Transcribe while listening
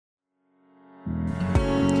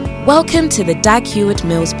Welcome to the Dag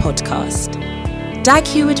Heward-Mills podcast. Dag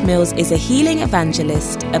Heward-Mills is a healing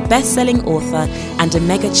evangelist, a best-selling author, and a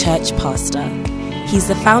mega-church pastor. He's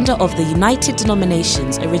the founder of the United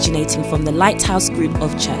Denominations, originating from the Lighthouse group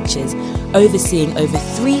of churches, overseeing over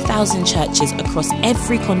 3,000 churches across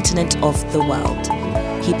every continent of the world.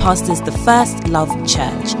 He pastors the First Love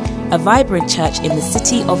Church, a vibrant church in the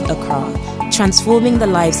city of Accra, transforming the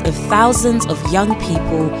lives of thousands of young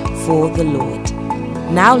people for the Lord.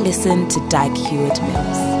 Now listen to Dag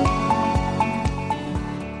Heward-Mills.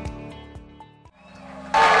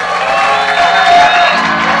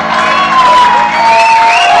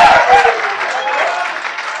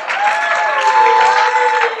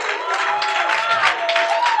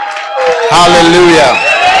 Hallelujah.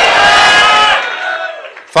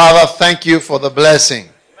 Father, thank you for the blessing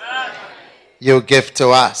you give to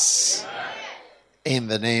us. In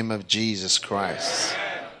the name of Jesus Christ.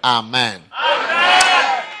 Amen.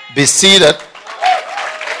 Be seated.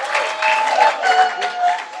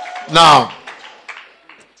 Now,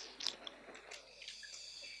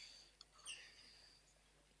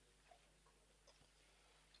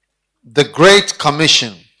 the Great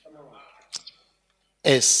Commission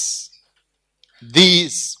is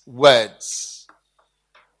these words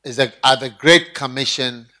are the Great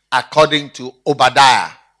Commission according to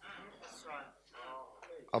Obadiah.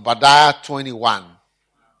 Obadiah 21.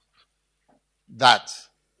 That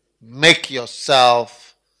make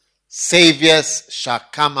yourself saviors shall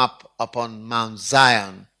come up upon Mount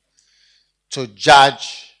Zion to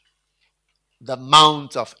judge the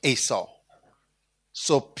Mount of Esau.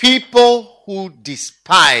 So people who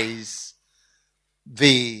despise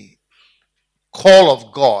the call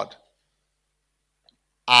of God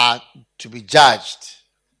are to be judged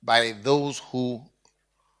by those who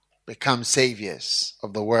become saviors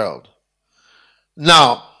of the world.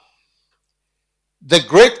 Now, the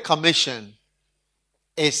Great Commission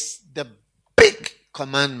is the big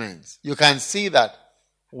commandment. You can see that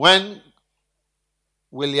when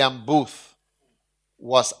William Booth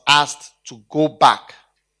was asked to go back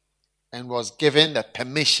and was given the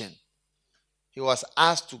permission, he was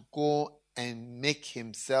asked to go and make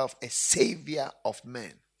himself a savior of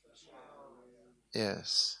men.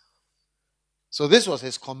 Yes. So this was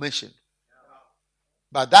his commission.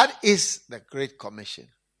 But that is the Great Commission.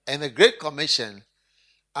 And the Great Commission,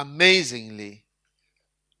 amazingly,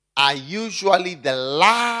 are usually the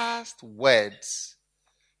last words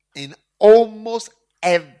in almost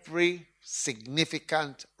every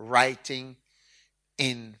significant writing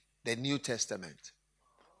in the New Testament.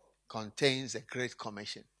 Contains the Great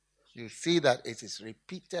Commission. You see that it is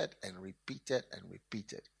repeated and repeated and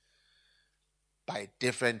repeated by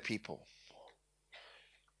different people.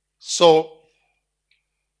 So,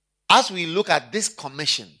 as we look at this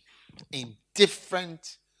commission in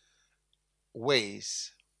different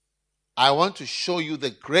ways, I want to show you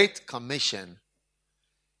the Great Commission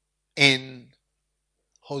in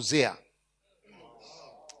Hosea.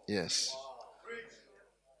 Yes.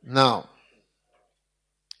 Now,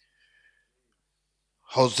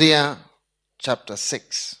 Hosea chapter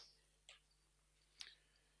 6,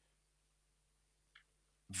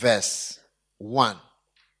 verse 1.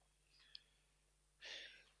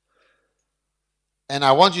 And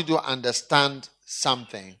I want you to understand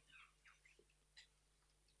something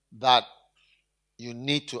that you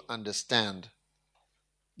need to understand.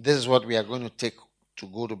 This is what we are going to take to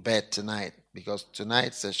go to bed tonight, because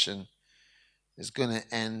tonight's session is going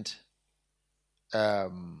to end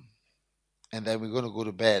and then we're going to go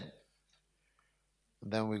to bed.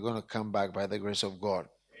 And then we're going to come back by the grace of God.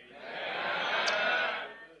 Amen.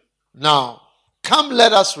 Now, come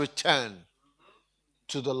let us return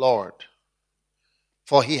to the Lord.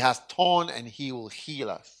 For he has torn and he will heal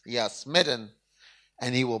us. He has smitten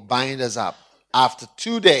and he will bind us up. After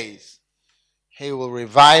 2 days, he will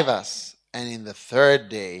revive us. And in the third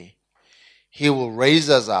day, he will raise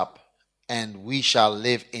us up and we shall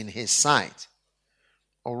live in his sight.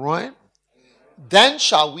 All right? Then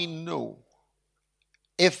shall we know,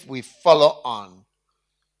 if we follow on,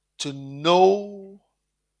 to know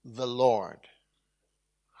the Lord.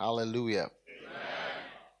 Hallelujah. Amen.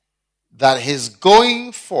 That his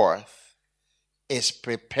going forth is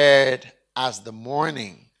prepared as the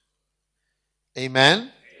morning. Amen?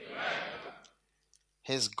 Amen.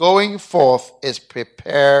 His going forth is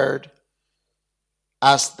prepared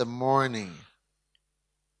as the morning.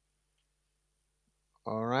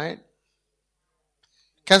 All right?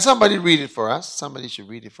 Can somebody read it for us? Somebody should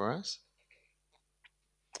read it for us.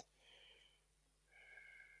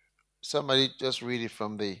 Somebody just read it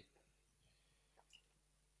from the...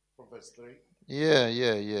 From verse 3. Yeah.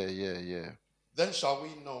 Then shall we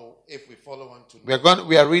know if we follow on to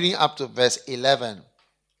We are reading up to verse 11.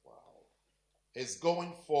 Wow. His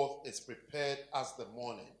going forth is prepared as the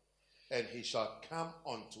morning, and he shall come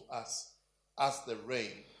unto us as the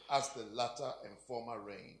rain, as the latter and former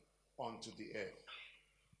rain unto the earth.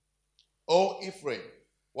 O Ephraim,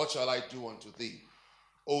 what shall I do unto thee?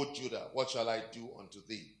 O Judah, what shall I do unto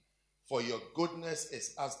thee? For your goodness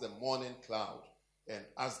is as the morning cloud, and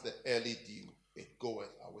as the early dew, it goeth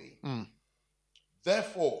away.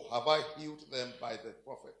 Therefore have I healed them by the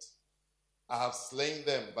prophets. I have slain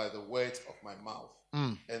them by the words of my mouth,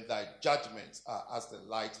 and thy judgments are as the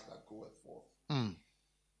light that goeth forth.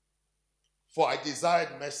 For I desired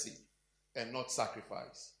mercy and not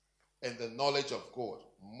sacrifice, and the knowledge of God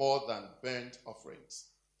more than burnt offerings.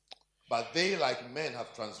 But they like men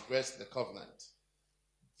have transgressed the covenant.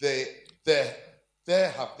 There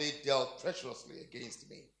have they dealt treacherously against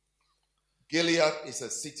me. Gilead is a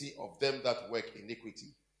city of them that work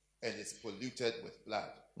iniquity, and is polluted with blood.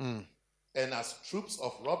 And as troops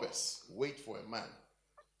of robbers wait for a man,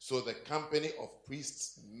 so the company of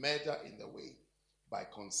priests murder in the way by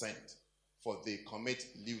consent, for they commit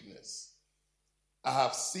lewdness. I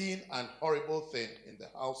have seen an horrible thing in the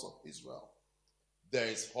house of Israel. There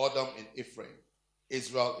is whoredom in Ephraim.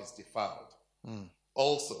 Israel is defiled.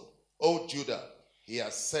 Also, O Judah, he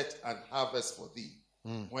has set an harvest for thee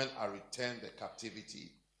when I return the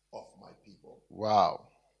captivity of my people. Wow.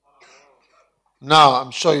 Now, I'm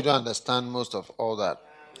sure you don't understand most of all that.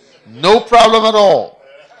 No problem at all.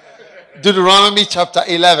 Deuteronomy chapter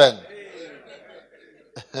 11.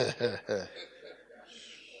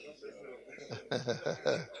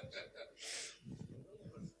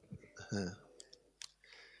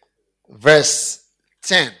 Verse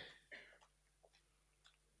 10.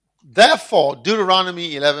 Therefore,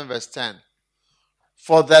 Deuteronomy 11 verse 10.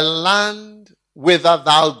 For the land whither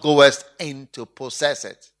thou goest in to possess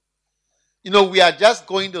it. You know, we are just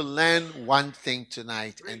going to learn one thing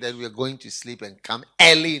tonight, and then we are going to sleep and come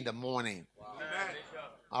early in the morning.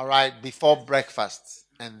 All right, before breakfast.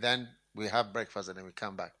 And then we have breakfast and then we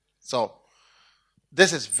come back. So,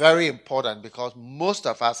 this is very important because most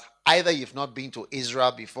of us, either you've not been to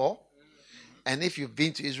Israel before, and if you've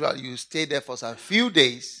been to Israel, you stayed there for some few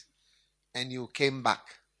days and you came back.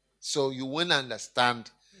 So you won't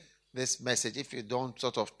understand this message if you don't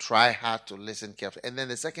sort of try hard to listen carefully. And then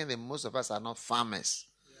the second thing, most of us are not farmers.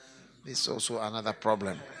 This is also another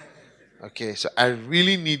problem. Okay, so I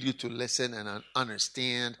really need you to listen and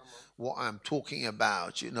understand what I'm talking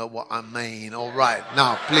about. You know what I mean. All right,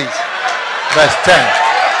 now please. Verse 10.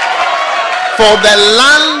 For the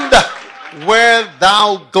land where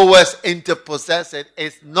thou goest in to possess it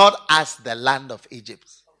is not as the land of Egypt.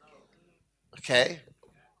 Okay?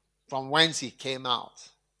 From whence he came out.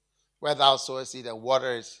 Where thou sowest seed and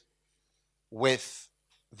waters with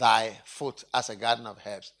thy foot as a garden of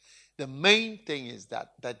herbs. The main thing is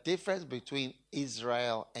that the difference between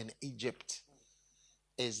Israel and Egypt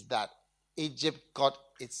is that Egypt got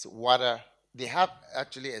its water. They have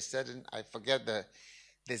actually a certain, I forget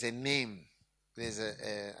there's a name. There's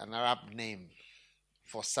an Arab name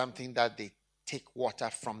for something that they take water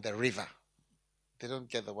from the river. They don't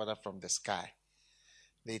get the water from the sky.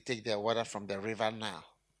 They take their water from the river now.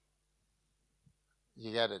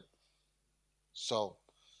 You get it? So,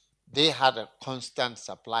 they had a constant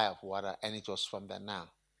supply of water and it was from the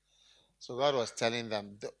Nile. So God was telling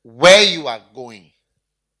them, where you are going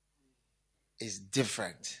is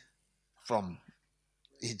different from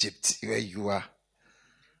Egypt, where you are.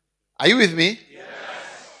 Are you with me? Yes.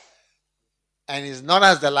 And it's not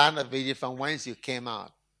as the land of Egypt from whence you came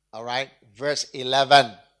out. All right? Verse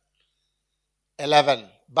 11. 11.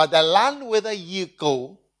 But the land whither ye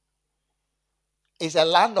go is a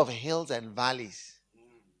land of hills and valleys.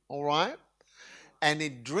 All right? And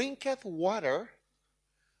it drinketh water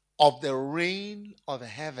of the rain of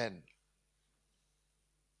heaven.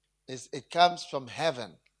 It comes from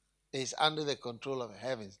heaven. It's under the control of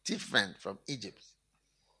heaven. It's different from Egypt.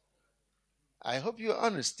 I hope you're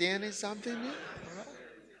understanding something here. All right?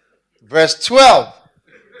 Verse 12.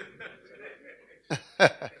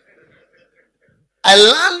 A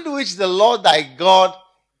land which the Lord thy God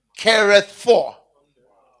careth for.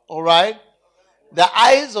 All right? The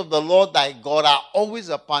eyes of the Lord thy God are always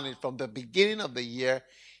upon it from the beginning of the year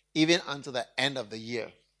even until the end of the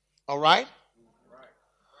year. All right?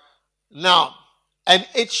 Now, and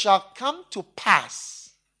it shall come to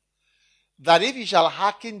pass that if you shall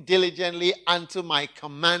hearken diligently unto my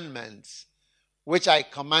commandments, which I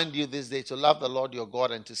command you this day, to love the Lord your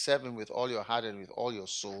God and to serve him with all your heart and with all your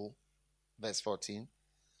soul, verse 14,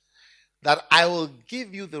 that I will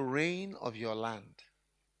give you the rain of your land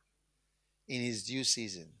in his due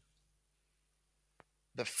season.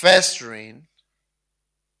 The first rain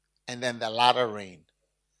and then the latter rain,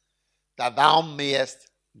 that thou mayest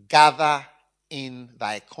gather in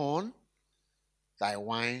thy corn, thy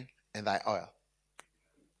wine, and thy oil.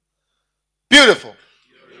 Beautiful.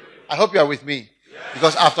 I hope you are with me.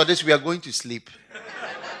 Because after this, we are going to sleep.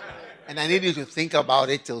 And I need you to think about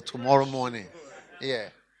it till tomorrow morning. Yeah.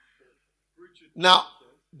 Now,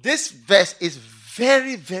 this verse is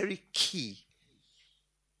very, very key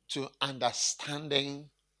to understanding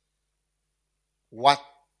what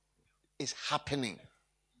is happening.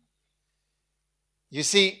 You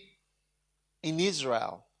see, in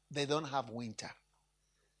Israel, they don't have winter,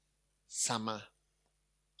 summer,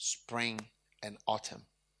 spring, and autumn.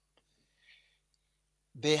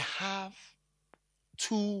 They have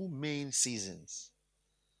two main seasons.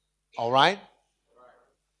 All right?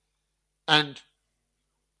 And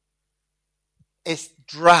it's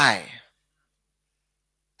dry.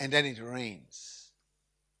 And then it rains.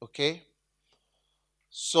 Okay?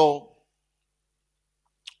 So,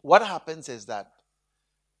 what happens is that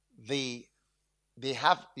they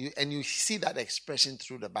have, and you see that expression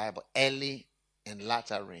through the Bible, early and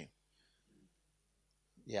latter rain.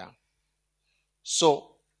 Yeah.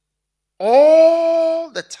 So, all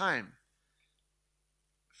the time,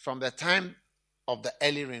 from the time of the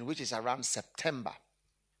early rain, which is around September,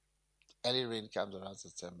 early rain comes around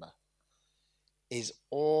September, is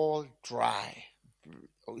all dry.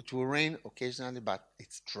 It will rain occasionally, but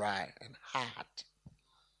it's dry and hard.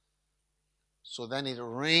 So then it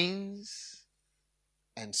rains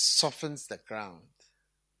and softens the ground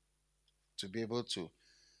to be able to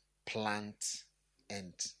plant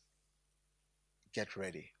and get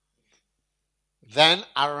ready. Then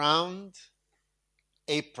around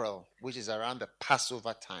April, which is around the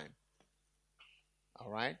Passover time.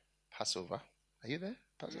 All right? Passover. Are you there?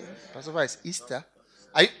 Passover, Passover is Easter.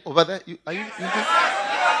 Are you over there? Are you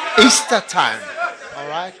there? Easter time. All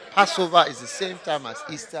right? Passover is the same time as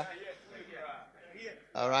Easter.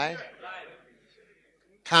 All right?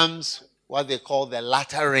 Comes what they call the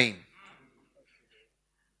latter rain.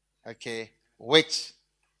 Okay? Which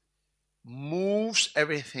moves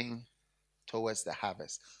everything towards the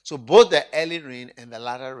harvest. So both the early rain and the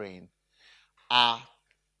latter rain are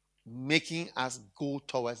making us go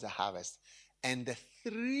towards the harvest. And the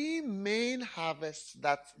three main harvests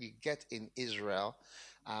that you get in Israel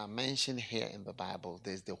are mentioned here in the Bible.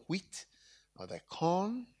 There's the wheat or the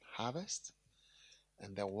corn harvest,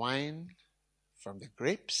 and the wine from the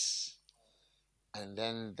grapes, and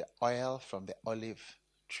then the oil from the olive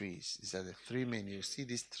trees. These are the three main. You see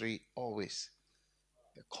these three always.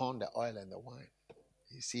 The corn, the oil, and the wine.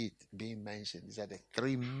 You see it being mentioned. These are the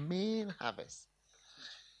three main harvests.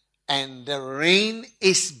 And the rain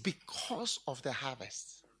is because of the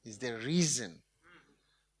harvest. Is the reason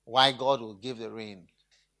why God will give the rain.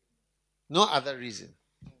 No other reason.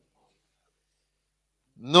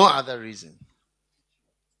 No other reason.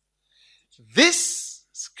 This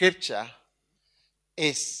scripture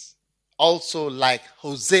is also like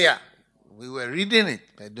Hosea. We were reading it,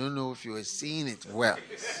 but I don't know if you were seeing it well.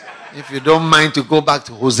 If you don't mind to go back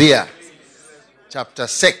to Hosea, chapter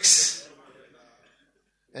 6.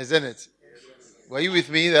 Isn't it? Were you with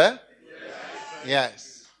me there?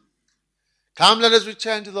 Yes. Come, let us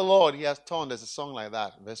return to the Lord. He has torn. There's a song like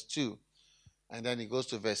that. Verse 2. And then he goes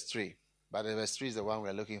to verse 3. But verse 3 is the one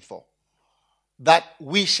we're looking for. That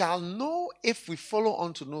we shall know if we follow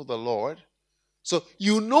on to know the Lord. So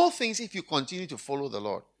you know things if you continue to follow the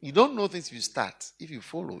Lord. You don't know things if you start. If you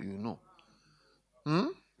follow, you know.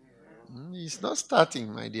 It's not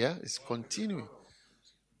starting, my dear. It's continuing.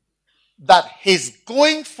 That his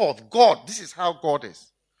going forth, God, this is how God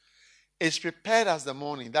is prepared as the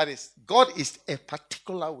morning. That is, God is a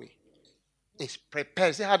particular way. It's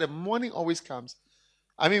prepared. See how the morning always comes.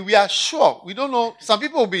 I mean, we are sure. We don't know. Some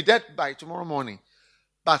people will be dead by tomorrow morning.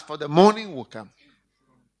 But for the morning will come.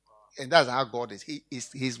 And that's how God is.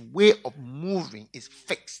 His way of moving is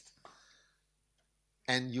fixed.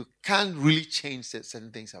 And you can't really change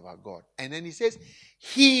certain things about God. And then he says,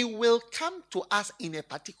 he will come to us in a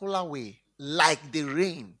particular way, like the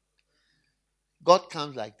rain. God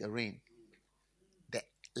comes like the rain. The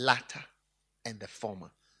latter and the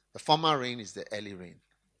former. The former rain is the early rain.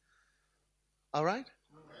 All right?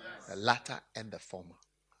 The latter and the former.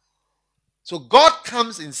 So God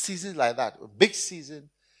comes in seasons like that. A big season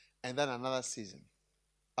and then another season.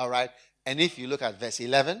 All right? And if you look at verse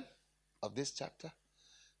 11 of this chapter,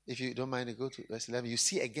 if you don't mind to go to verse 11, you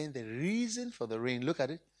see again the reason for the rain. Look at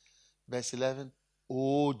it. Verse 11.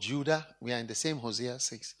 O Judah, we are in the same Hosea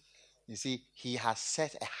 6. You see, he has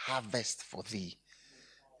set a harvest for thee.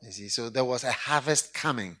 You see, so there was a harvest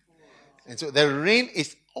coming. And so the rain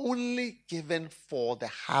is only given for the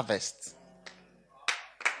harvest.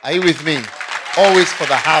 Are you with me? Always for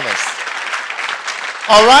the harvest.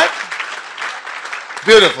 All right?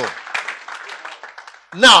 Beautiful.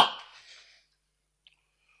 Now,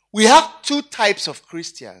 we have two types of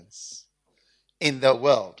Christians in the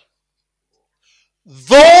world.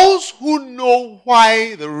 Those who know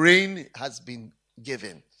why the rain has been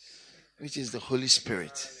given, which is the Holy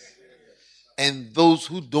Spirit. And those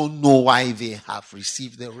who don't know why they have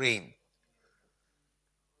received the rain.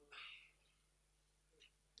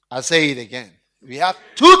 I'll say it again. We have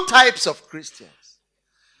two types of Christians.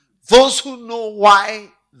 Those who know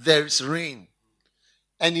why there is rain.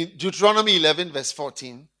 And in Deuteronomy 11 verse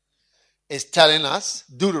 14 is telling us,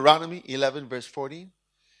 Deuteronomy 11 verse 14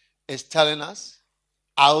 is telling us,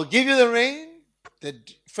 I will give you the rain, the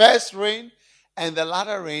first rain and the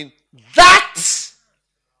latter rain, that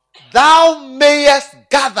thou mayest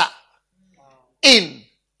gather in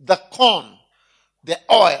the corn, the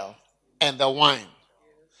oil, and the wine.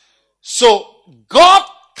 So God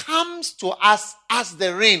comes to us as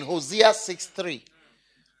the rain, Hosea 6:3.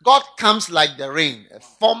 God comes like the rain, a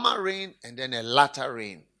former rain and then a latter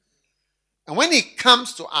rain. And when he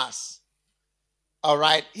comes to us, all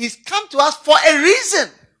right, he's come to us for a reason.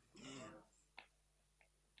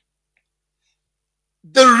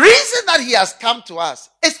 The reason that he has come to us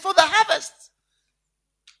is for the harvest.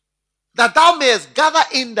 That thou mayest gather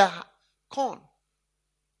in the corn.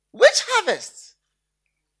 Which harvest?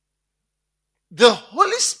 The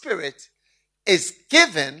Holy Spirit is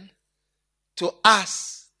given to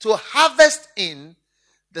us to harvest in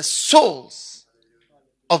the souls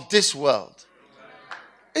of this world.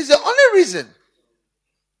 It's the only reason.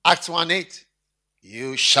 Acts 1:8.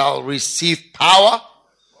 You shall receive power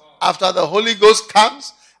after the Holy Ghost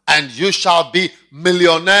comes, and you shall be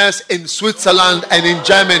millionaires in Switzerland and in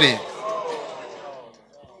Germany.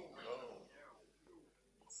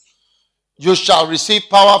 You shall receive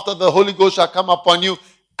power after the Holy Ghost shall come upon you,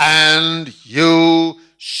 and you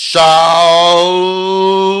shall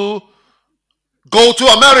go to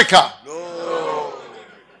America.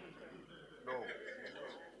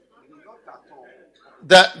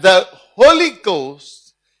 The Holy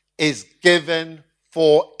Ghost is given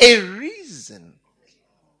for a reason.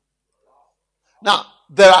 Now,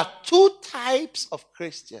 there are two types of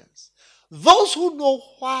Christians. Those who know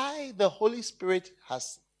why the Holy Spirit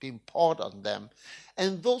has been poured on them,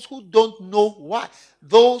 and those who don't know why.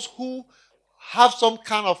 Those who have some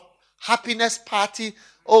kind of happiness party.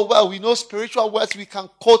 Oh, well, we know spiritual words. We can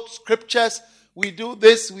quote scriptures. We do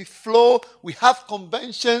this. We flow. We have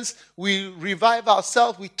conventions. We revive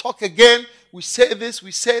ourselves. We talk again. We say this.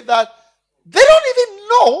 We say that. They don't even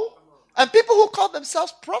know. And people who call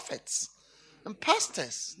themselves prophets and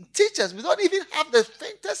pastors and teachers, we don't even have the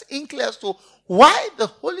faintest inkling as to why the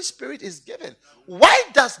Holy Spirit is given. Why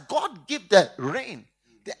does God give the rain,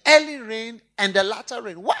 the early rain and the latter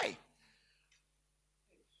rain? Why?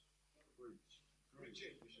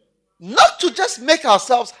 Not to just make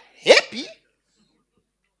ourselves happy,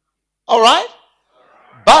 all right?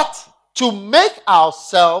 But to make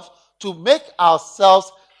ourselves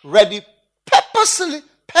ready purposefully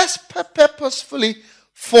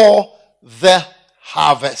for the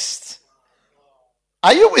harvest.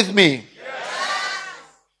 Are you with me? Yes.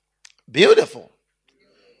 Beautiful.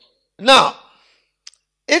 Now,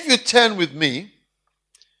 if you turn with me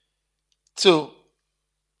to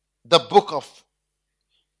the book of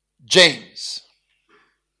James,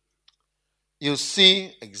 you'll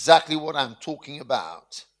see exactly what I'm talking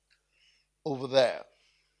about over there.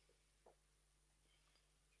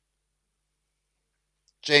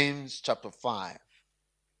 James chapter 5,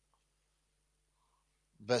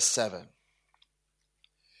 verse 7.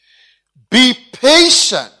 Be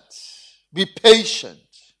patient. Be patient.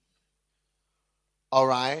 All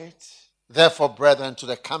right. Therefore, brethren, to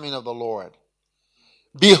the coming of the Lord.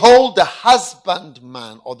 Behold, the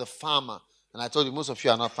husbandman or the farmer. And I told you, most of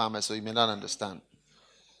you are not farmers, so you may not understand.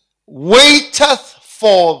 Waiteth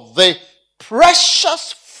for the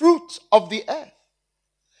precious fruit of the earth,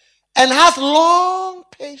 and has long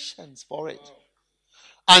patience for it,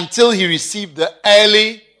 until he receive the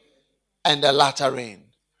early and the latter rain.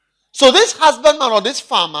 So this husbandman or this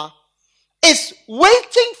farmer is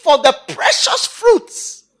waiting for the precious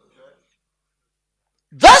fruits.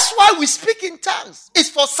 That's why we speak in tongues. It's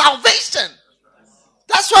for salvation.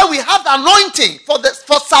 That's why we have the anointing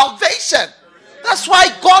for salvation. That's why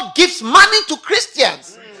God gives money to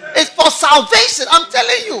Christians. It's for salvation. I'm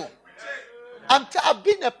telling you. I've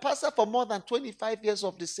been a pastor for more than 25 years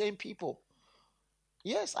of the same people.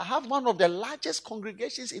 Yes, I have one of the largest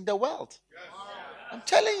congregations in the world. I'm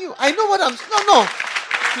telling you. I know what I'm... No.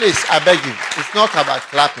 Please, I beg you. It's not about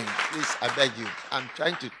clapping. Please, I beg you. I'm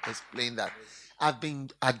trying to explain that. I've been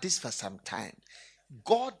at this for some time.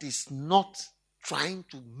 God is not trying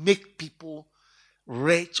to make people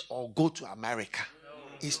rich or go to America.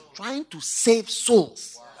 He's trying to save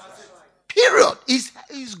souls. Period.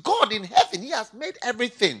 He's God in heaven. He has made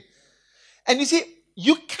everything. And you see,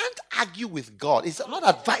 you can't argue with God. It's not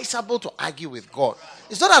advisable to argue with God.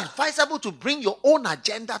 It's not advisable to bring your own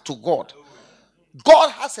agenda to God.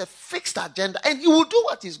 God has a fixed agenda and he will do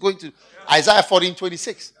what he's going to do. Isaiah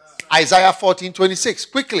 14:26. Isaiah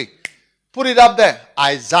 14:26. Quickly. Put it up there.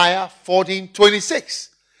 Isaiah 14:26.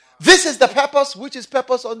 This is the purpose which is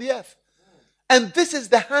purpose on the earth. And this is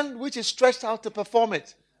the hand which is stretched out to perform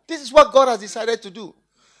it. This is what God has decided to do.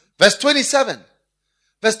 Verse 27.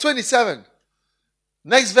 Verse 27.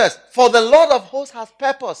 Next verse. For the Lord of hosts has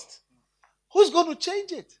purposed. Who's going to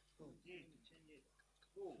change it?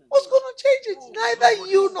 Who's going to change it? Neither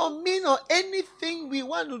you nor me nor anything we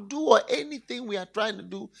want to do or anything we are trying to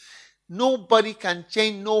do. Nobody can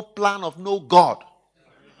change no plan of no God.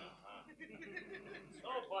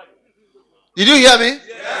 Did you hear me?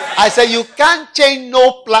 Yes. I said you can't change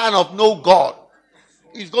no plan of no God.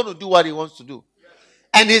 He's going to do what he wants to do.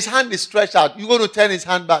 And his hand is stretched out. You're going to turn his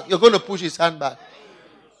hand back. You're going to push his hand back.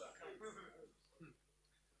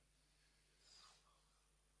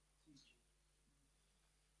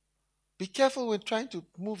 Be careful with trying to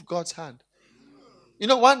move God's hand. You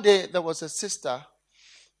know, one day there was a sister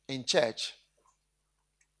in church.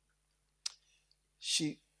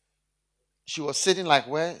 She was sitting like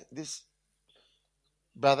where this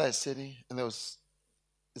brother is sitting, and there was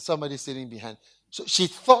somebody sitting behind. So she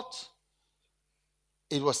thought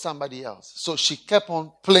it was somebody else. So she kept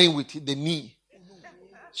on playing with the knee.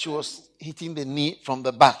 She was hitting the knee from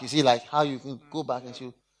the back. You see, like how you can go back and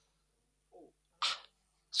she...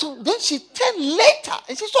 So then she turned later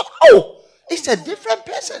and she thought, oh, it's a different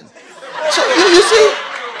person. So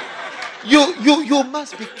you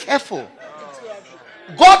must be careful.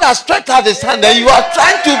 God has stretched out his hand and you are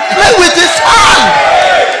trying to play with his hand.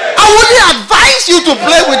 I wouldn't advise you to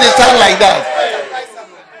play with his hand like that.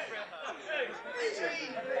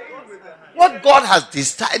 What God has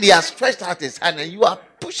decided, he has stretched out his hand and you are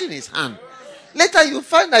pushing his hand. Later you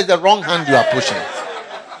find that it's the wrong hand you are pushing.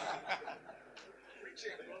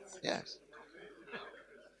 Yes.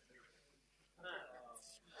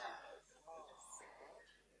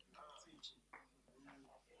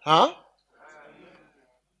 Huh?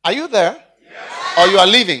 Are you there? Yes. Or you are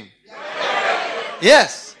leaving?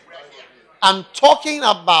 Yes. I'm talking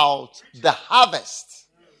about the harvest.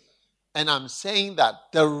 And I'm saying that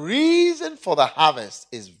the reason for the harvest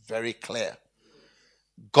is very clear.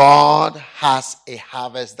 God has a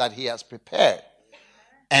harvest that he has prepared.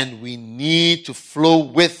 And we need to flow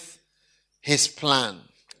with his plan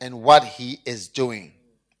and what he is doing.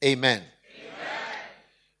 Amen.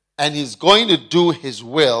 And he's going to do his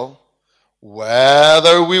will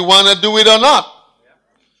whether we want to do it or not.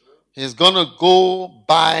 He's going to go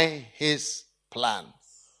by his plan.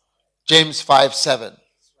 James 5:7.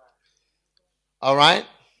 All right?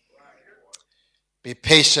 Be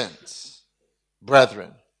patient,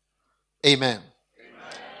 brethren. Amen.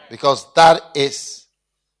 Because that is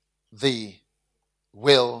the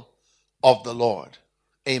will of the Lord.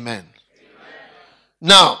 Amen.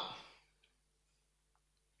 Now,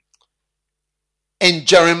 in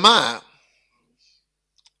Jeremiah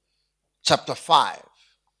chapter 5,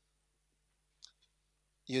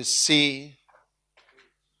 you see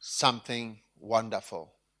something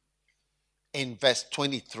wonderful. In verse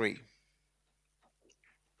 23.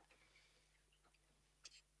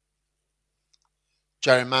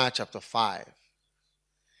 Jeremiah chapter 5.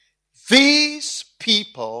 These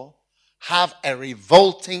people have a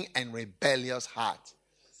revolting and rebellious heart.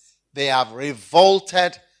 They have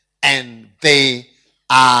revolted and they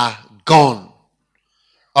are gone.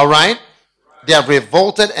 All right? They have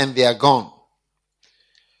revolted and they are gone.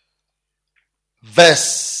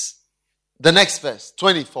 The next verse,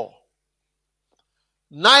 24.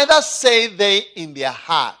 Neither say they in their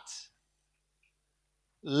heart,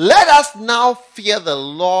 let us now fear the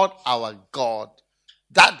Lord our God,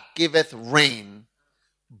 that giveth rain,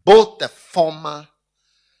 both the former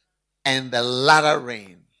and the latter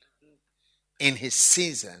rain. In his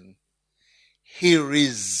season, he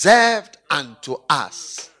reserved unto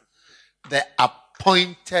us the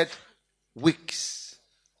appointed weeks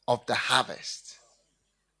of the harvest.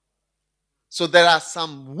 So there are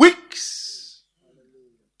some weeks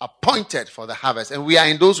appointed for the harvest, and we are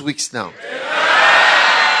in those weeks now.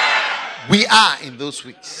 We are in those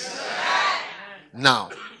weeks.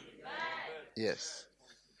 Now. Yes.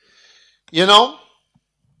 You know,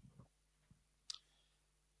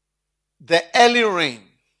 the early rain,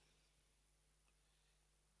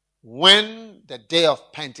 when the day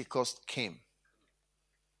of Pentecost came,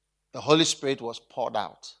 the Holy Spirit was poured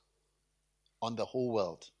out on the whole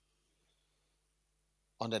world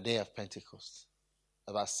on the day of Pentecost,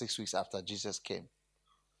 about 6 weeks after Jesus came,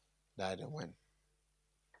 died and went.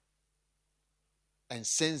 And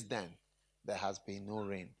since then, there has been no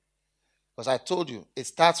rain. Because I told you, it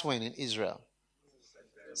starts when in Israel?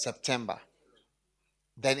 September.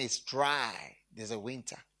 Then it's dry. There's a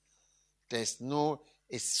winter. There's no,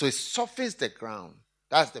 so it softens the ground.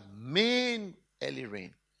 That's the main early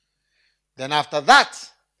rain. Then after that,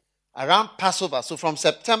 around Passover, so from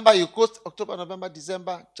September, you go October, November,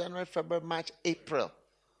 December, January, February, March, April.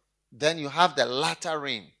 Then you have the latter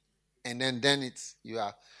rain. And then it's, you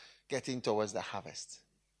are getting towards the harvest.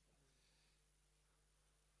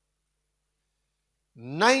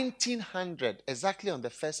 1900, exactly on the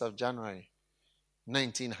 1st of January,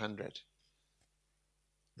 1900,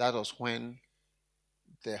 that was when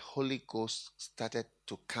the Holy Ghost started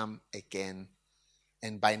to come again.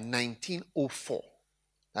 And by 1904,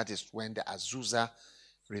 that is when the Azusa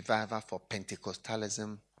revival for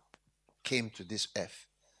Pentecostalism came to this earth.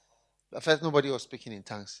 At first, nobody was speaking in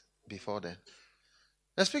tongues before then.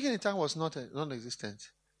 The speaking in tongues was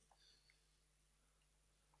non-existent.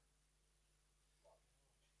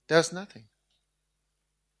 There's nothing.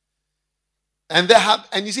 And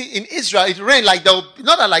you see, in Israel, it rained like there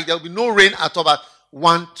will be no rain at all, but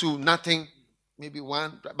 1, 2, nothing, maybe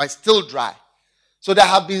 1, but still dry. So there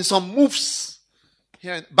have been some moves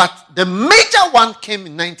here. But the major one came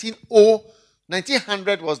in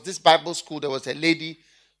 1900 was this Bible school. There was a lady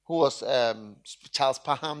who was Charles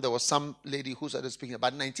Parham. There was some lady who started speaking.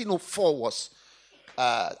 But 1904 was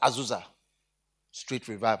Azusa Street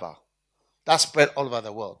Revival. That spread all over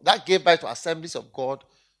the world. That gave birth to Assemblies of God,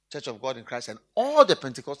 Church of God in Christ, and all the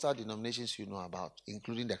Pentecostal denominations you know about,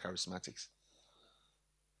 including the Charismatics.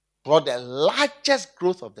 Brought the largest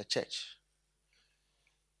growth of the church.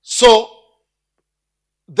 So,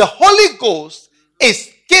 the Holy Ghost is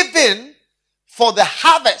given for the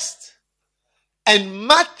harvest. And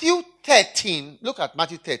Matthew 13, look at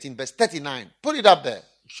Matthew 13, verse 39. Put it up there.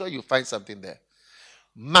 I'm sure you'll find something there.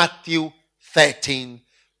 Matthew 13,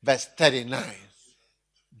 verse 39.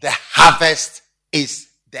 The harvest is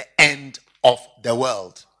the end of the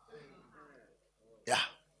world. Yeah.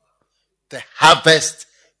 The harvest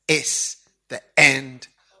is the end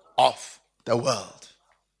of the world.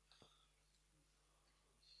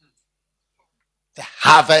 The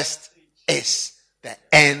harvest is the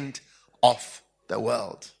end of the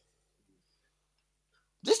world.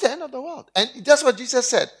 This is the end of the world. And that's what Jesus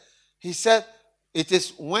said. He said, it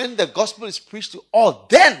is when the gospel is preached to all,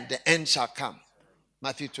 then the end shall come.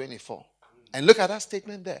 Matthew 24. And look at that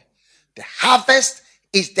statement there. The harvest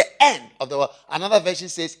is the end of the world. Another version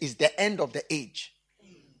says, is the end of the age.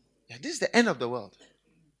 Yeah, this is the end of the world.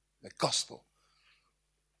 The gospel.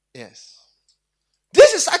 Yes.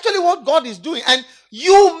 This is actually what God is doing. And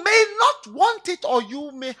you may not want it, or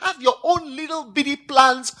you may have your own little bitty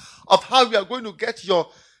plans of how you are going to get your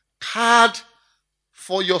card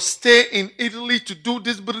for your stay in Italy, to do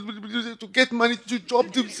this, to get money to job,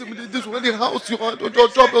 this wedding house, you want to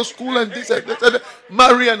job, your school, and this and that, and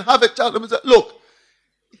marry and have a child. Look,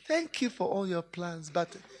 thank you for all your plans,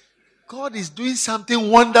 but God is doing something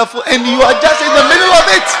wonderful, and you are just in the middle of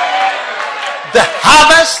it. The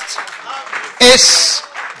harvest is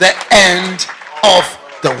the end of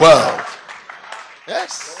the world.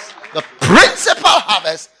 Yes. The principal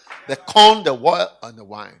harvest, the corn, the oil, and the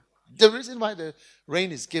wine. The reason why the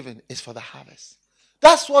rain is given is for the harvest.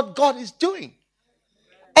 That's what God is doing.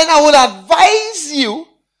 And I would advise you,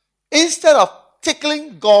 instead of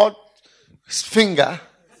tickling God's finger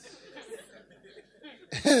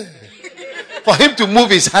for him to move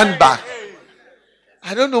his hand back,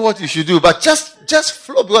 I don't know what you should do, but just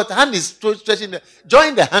flow, because the hand is stretching.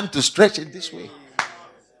 Join the hand to stretch it this way.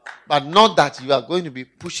 But not that you are going to be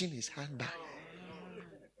pushing his hand back.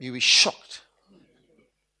 You'll be shocked.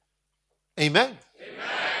 Amen.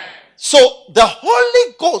 So the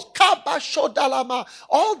Holy Ghost,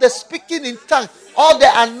 all the speaking in tongues, all the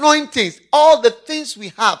anointings, all the things we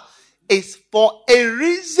have is for a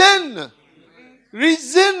reason.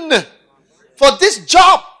 For this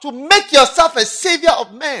job, to make yourself a savior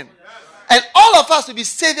of men. And all of us to be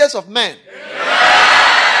saviors of men.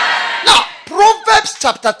 Now, Proverbs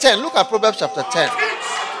chapter 10. Look at Proverbs chapter 10.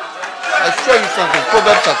 I'll show you something.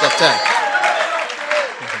 Proverbs chapter 10.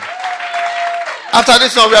 After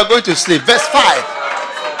this one, we are going to sleep. Verse 5.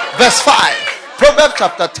 Verse 5. Proverbs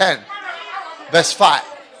chapter 10. Verse 5.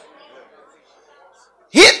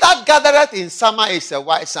 He that gathereth in summer is a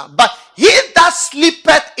wise son, but he that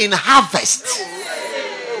sleepeth in harvest.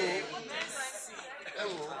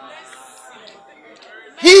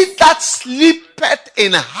 He that sleepeth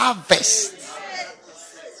in harvest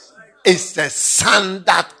is the son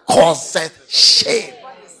that causeth shame.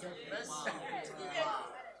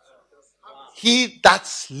 He that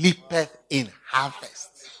sleepeth in harvest.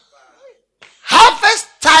 Harvest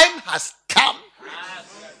time has come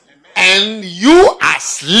and you are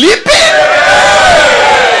sleeping.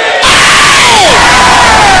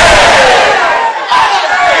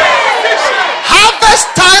 Harvest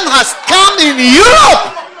time has come in Europe,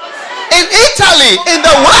 in Italy, in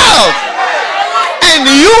the world, and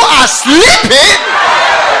you are sleeping.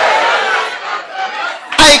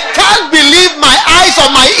 I can't believe my eyes or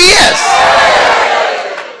my ears.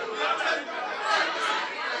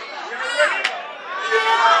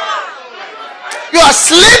 You are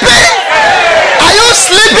sleeping? Are you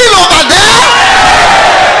sleeping over there?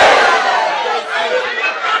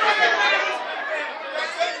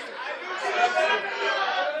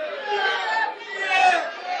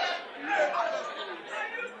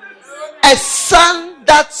 A son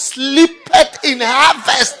that sleepeth in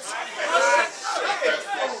harvest.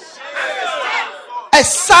 A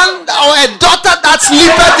son or a daughter that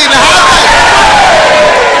sleepeth in harvest.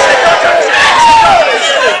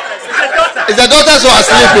 It's the daughters who are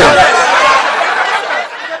sleeping.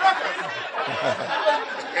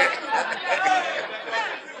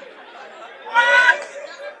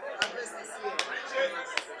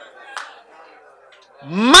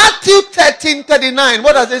 Matthew 13:39.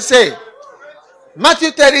 What does it say?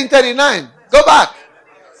 Matthew 13:39. Go back.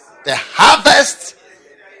 The harvest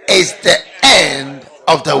is the end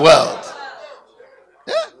of the world.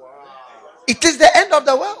 Yeah. It is the end of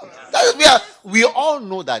the world. We all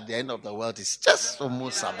know that the end of the world is just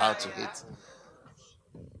almost about to hit.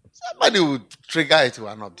 Somebody would trigger it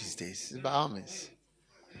one of these days. By all means.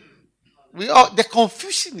 The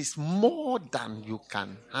confusion is more than you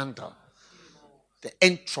can handle. The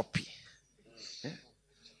entropy. Yeah.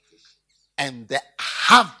 And the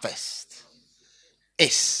harvest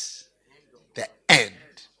is the end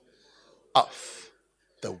of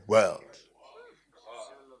the world.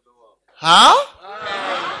 Huh?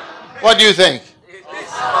 What do you think?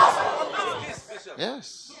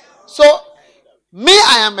 Yes. So, me,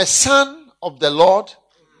 I am a son of the Lord.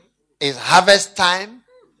 It's harvest time.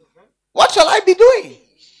 What shall I be doing?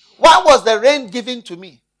 Why was the rain given to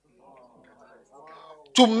me?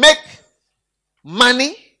 To make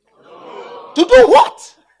money? To do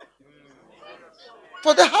what?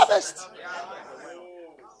 For the harvest.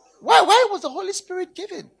 Why was the Holy Spirit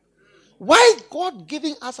given? Why God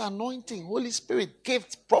giving us anointing? Holy Spirit gave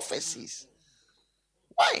prophecies.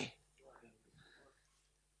 Why?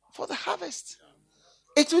 For the harvest.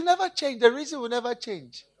 It will never change. The reason will never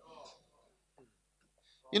change.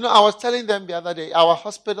 You know, I was telling them the other day, our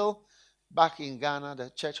hospital back in Ghana,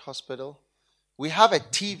 the church hospital, we have a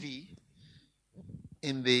TV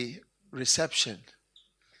in the reception.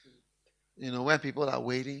 You know, when people are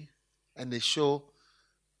waiting and they show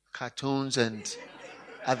cartoons and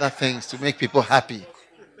other things to make people happy.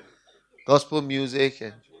 Gospel music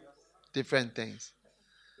and different things.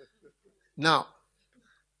 Now,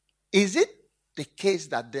 is it the case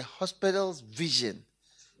that the hospital's vision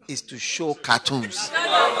is to show cartoons?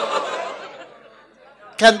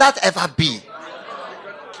 Can that ever be?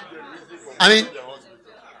 I mean,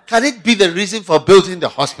 can it be the reason for building the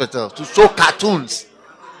hospital? To show cartoons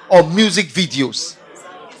or music videos?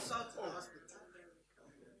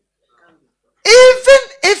 Even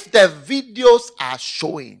if the videos are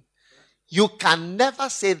showing, you can never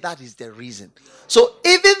say that is the reason. So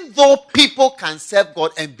even though people can serve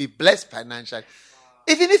God and be blessed financially,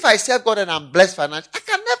 even if I serve God and I'm blessed financially, I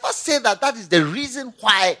can never say that is the reason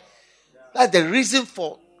why, that's the reason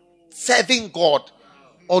for serving God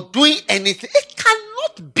or doing anything. It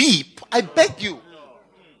cannot be. I beg you.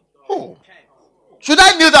 Oh. Should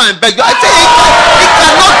I kneel down and beg you? I say it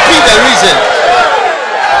cannot be the reason.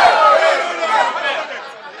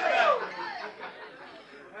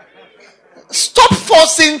 Stop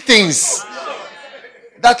forcing things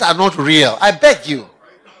that are not real. I beg you.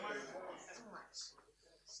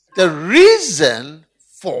 The reason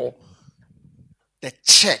for the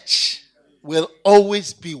church will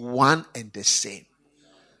always be one and the same.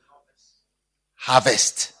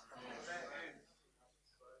 Harvest.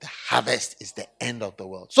 The harvest is the end of the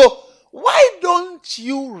world. So why don't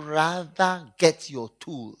you rather get your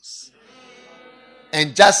tools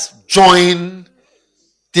and just join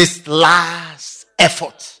this last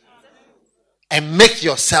effort and make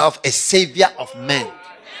yourself a savior of men.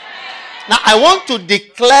 Now, I want to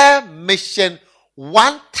declare mission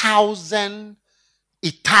 1,000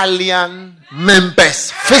 Italian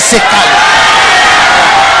members physically.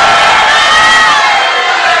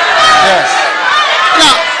 Yes.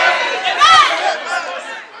 Now,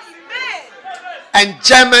 and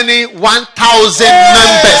Germany 1,000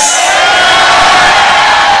 members.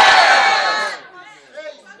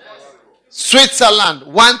 Switzerland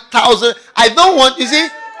 1,000. I don't want, you see,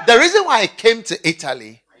 the reason why I came to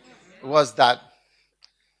Italy was that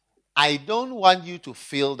I don't want you to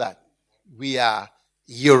feel that we are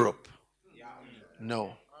Europe.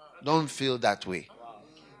 No, don't feel that way.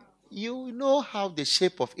 You know how the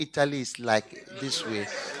shape of Italy is like this way.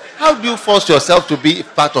 How do you force yourself to be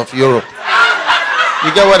part of Europe?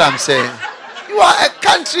 You get what I'm saying? You are a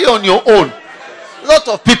country on your own. A lot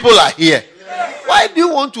of people are here. Why do you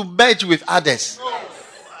want to merge with others?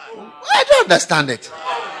 I don't understand it.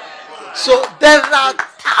 So there are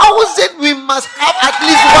thousands. We must have at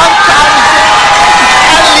least 1,000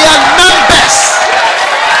 Italian members.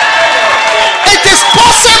 It is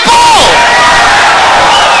possible.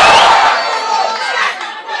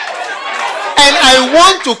 And I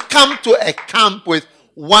want to come to a camp with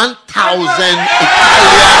 1,000 Italian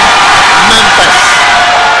members.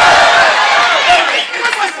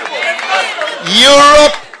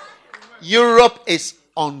 Europe is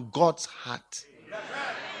on God's heart.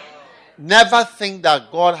 Never think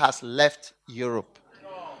that God has left Europe.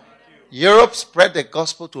 Europe spread the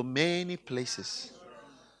gospel to many places.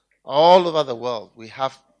 All over the world, we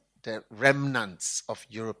have the remnants of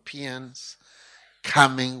Europeans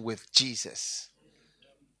coming with Jesus.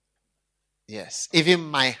 Yes.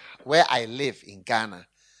 Even where I live in Ghana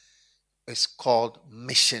is called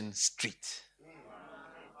Mission Street.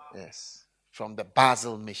 Yes. From the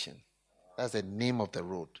Basel Mission. That's the name of the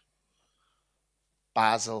road.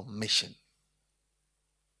 Basel Mission.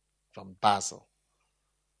 From Basel.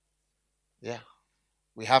 Yeah.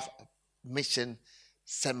 We have a mission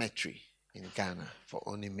cemetery in Ghana for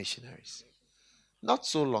only missionaries. Not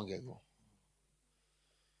so long ago.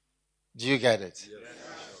 Do you get it?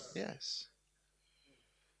 Yes.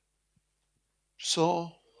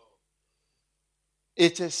 So,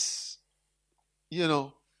 it is,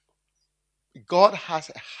 God has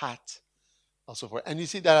a heart also for it. And you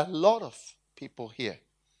see, there are a lot of people here,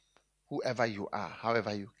 whoever you are,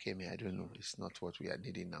 however you came here, I don't know, it's not what we are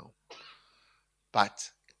needing now. But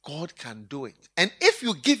God can do it. And if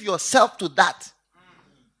you give yourself to that,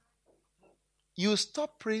 you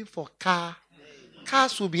stop praying for cars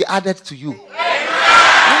will be added to you.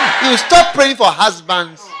 You stop praying for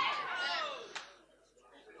husbands.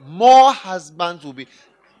 More husbands will be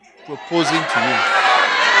proposing to you.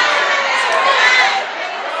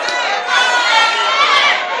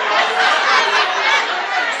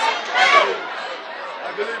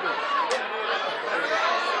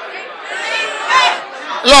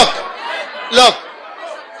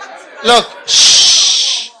 Look.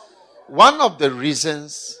 Shh. One of the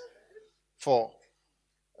reasons for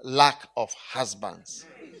lack of husbands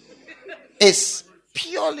is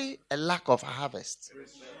purely a lack of harvest.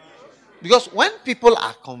 Because when people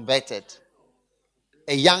are converted,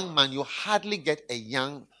 a young man, you hardly get a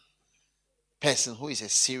young person who is a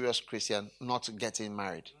serious Christian not getting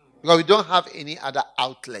married. Because we don't have any other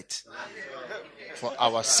outlet for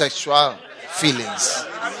our sexual feelings.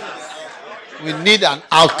 We need an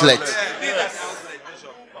outlet.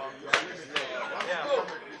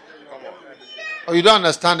 Oh, you don't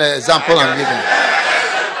understand the example I'm giving?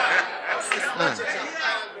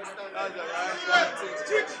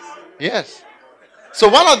 Yes. So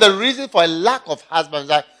one of the reasons for a lack of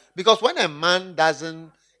husbands is because when a man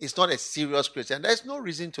is not a serious Christian, there's no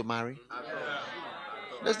reason to marry.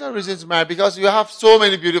 There's no reason to marry because you have so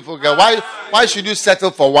many beautiful girls. Why should you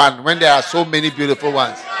settle for one when there are so many beautiful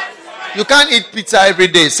ones? You can't eat pizza every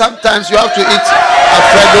day. Sometimes you have to eat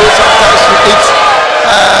Alfredo. Sometimes you eat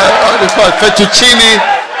fettuccine.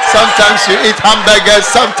 Sometimes you eat hamburgers.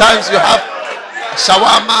 Sometimes you have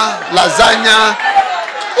shawarma, lasagna.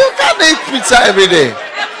 You can't eat pizza every day.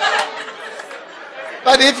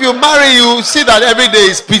 But if you marry, you see that every day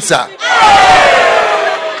is pizza.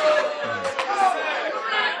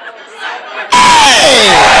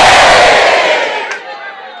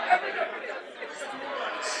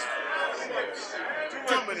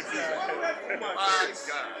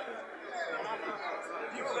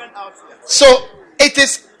 So it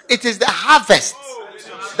is the harvest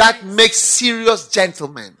that makes serious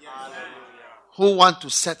gentlemen who want to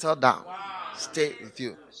settle down, stay with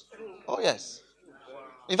you. Oh yes.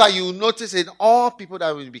 In fact, you notice in all people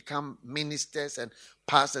that will become ministers and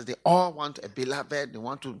pastors, they all want a beloved, they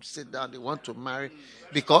want to sit down, they want to marry,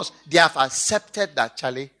 because they have accepted that,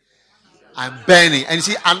 Charlie, I'm burning. And you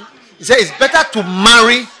see, he said it's better to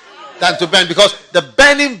marry than to burn, because the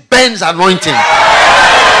burning burns anointing.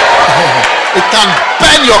 It can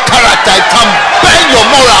burn your character, it can burn your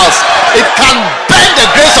morals, it can burn the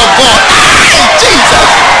grace of God. Jesus!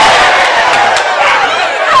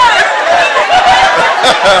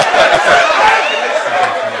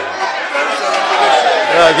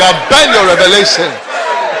 It can burn your revelation,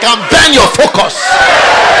 it can burn your focus,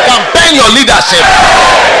 it can burn your leadership.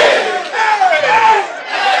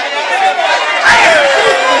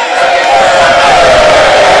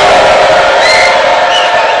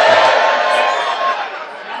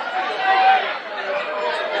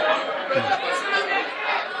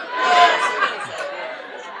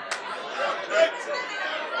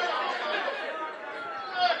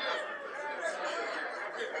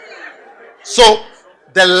 So,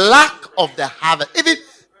 the lack of the harvest, even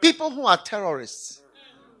people who are terrorists,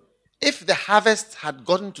 if the harvest had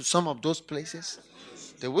gotten to some of those places,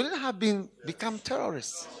 they wouldn't have become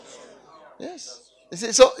terrorists. Yes.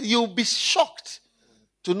 So, you'll be shocked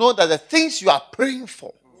to know that the things you are praying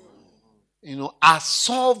for, are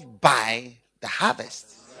solved by the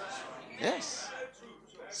harvest. Yes.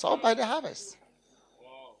 Solved by the harvest.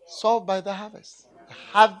 Solved by the harvest. The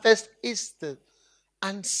harvest is the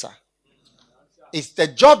answer. It's the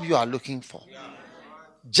job you are looking for.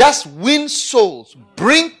 Just win souls.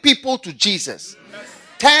 Bring people to Jesus.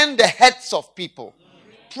 Turn the heads of people.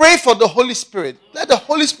 Pray for the Holy Spirit. Let the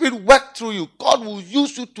Holy Spirit work through you. God will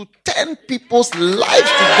use you to turn people's lives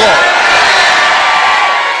to God.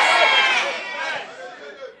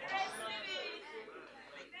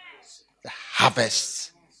 The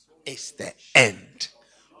harvest is the end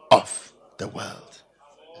of the world.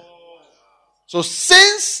 So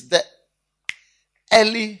since the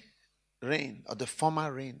early rain, or the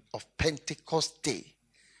former rain of Pentecost Day,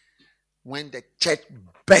 when the church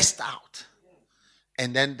burst out,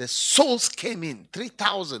 and then the souls came in,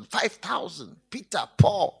 3,000, 5,000, Peter,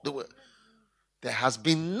 Paul, there has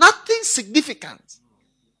been nothing significant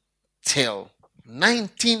till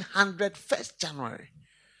 1900, 1st January,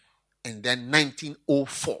 and then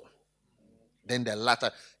 1904. Then the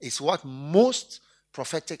latter is what most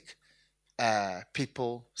prophetic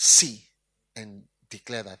people see and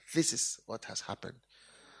declare that this is what has happened.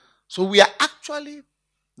 So we are actually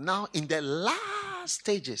now in the last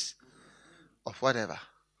stages of whatever.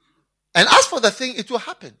 And as for the thing, it will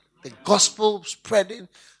happen. The gospel spreading,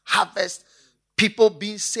 harvest, people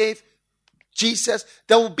being saved, Jesus.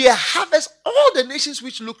 There will be a harvest. All the nations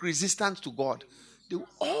which look resistant to God,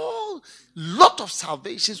 lot of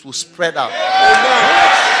salvations will spread out.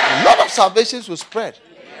 A lot of salvations will spread.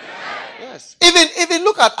 Yes. Even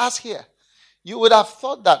look at us here. You would have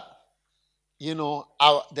thought that,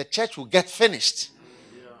 the church will get finished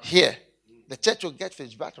here. The church will get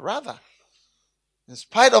finished. But rather, in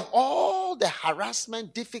spite of all the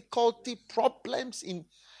harassment, difficulty, problems in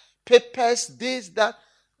papers, this, that,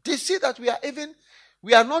 they see that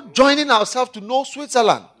we are not joining ourselves to No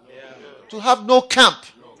Switzerland. To have no camp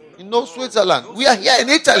in No Switzerland. We are here in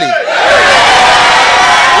Italy.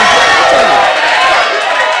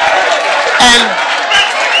 And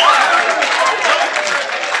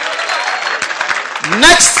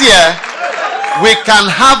next year, we can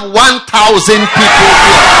have 1,000 people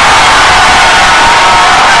here.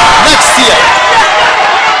 Next year.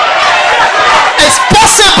 It's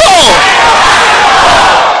possible.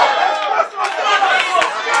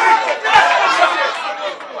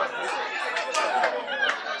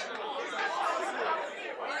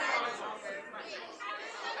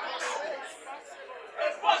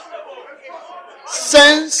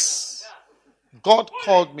 Since God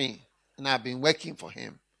called me, and I've been working for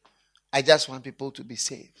him, I just want people to be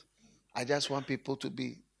saved. I just want people to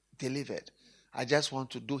be delivered. I just want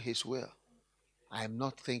to do his will. I'm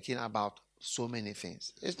not thinking about so many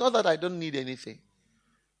things. It's not that I don't need anything,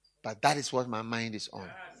 but that is what my mind is on.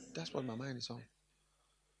 That's what my mind is on.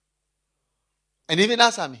 And even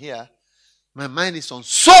as I'm here, my mind is on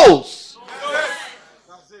souls.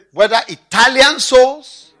 Whether Italian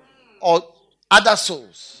souls or other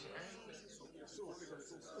souls.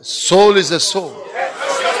 A soul is a soul.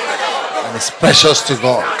 And it's precious to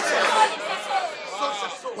God.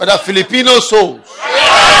 Whether Filipino souls.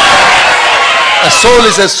 A soul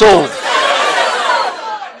is a soul.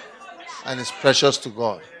 And it's precious to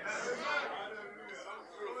God.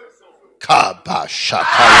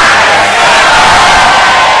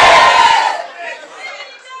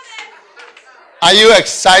 I Are you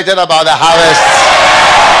excited about the harvest?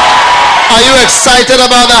 Are you excited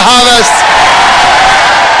about the harvest?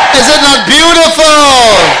 Is it not beautiful?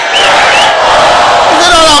 Is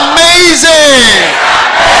it not amazing?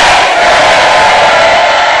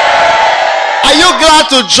 Are you glad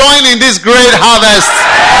to join in this great harvest?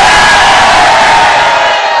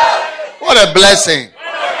 What a blessing.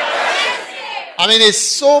 I mean, it's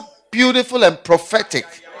so beautiful and prophetic.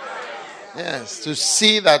 Yes, to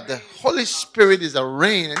see that the Holy Spirit is a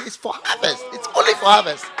rain and it's for harvest. It's only for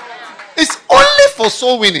harvest. It's only for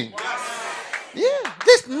soul winning. Yeah,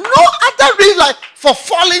 there's no other reason like for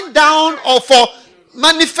falling down or for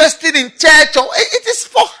manifesting in church. Or it is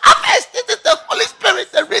for harvest. It is the Holy Spirit,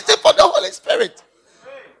 the reason for the Holy Spirit.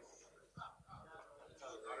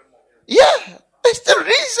 Yeah, it's the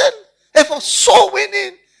reason. And for soul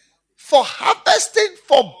winning, for harvesting,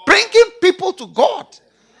 for bringing people to God.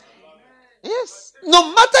 Yes,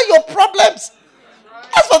 no matter your problems.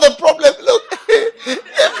 As for the problem, look,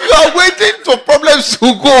 if you are waiting for problems to go,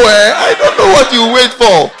 I don't know what you wait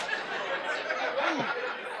for.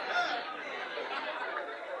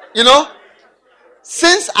 You know,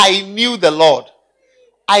 since I knew the Lord,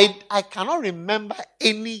 I cannot remember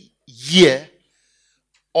any year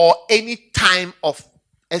or any time of,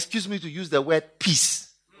 excuse me to use the word, peace.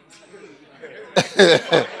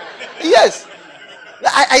 Yes.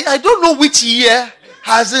 I don't know which year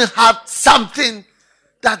hasn't had something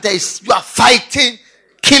that there is, you are fighting,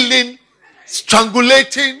 killing,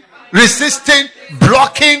 strangulating, resisting,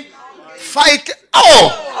 blocking, fighting.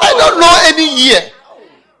 Oh, I don't know any year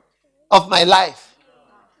of my life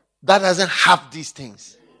that doesn't have these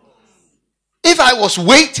things. If I was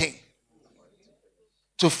waiting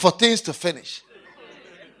for things to finish.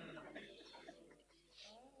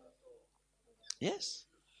 Yes.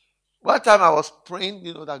 One time I was praying,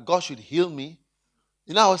 that God should heal me.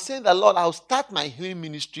 I was saying that, Lord, I'll start my healing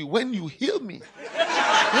ministry when you heal me.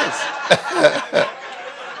 Yes.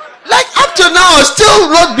 Like up to now, I'll still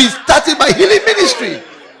not be starting my healing ministry.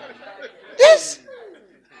 Yes.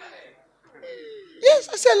 Yes,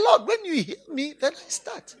 I said, Lord, when you heal me, then I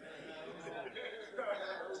start.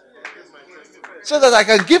 So that I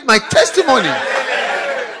can give my testimony.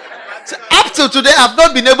 So up till today, I've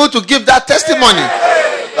not been able to give that testimony.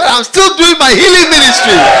 But I'm still doing my healing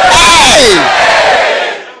ministry. Hey!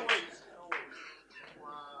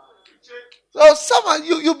 So someone,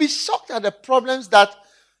 you'll be shocked at the problems that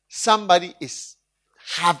somebody is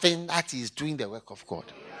having that is doing the work of God.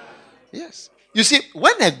 Yes. You see,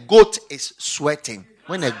 when a goat is sweating,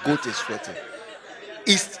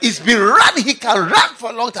 it's been running, he can run for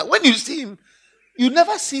a long time. When you see him, you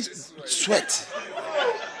never see sweat.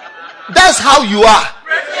 That's how you are.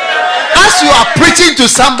 As you are preaching to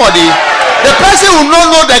somebody, the person will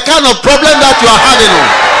not know the kind of problem that you are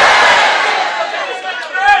having.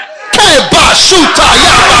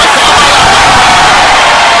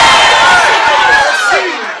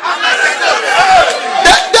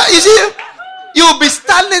 You see, you'll be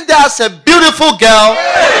standing there as a beautiful girl,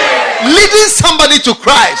 leading somebody to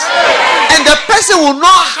Christ, and the person will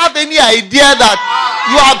not have any idea that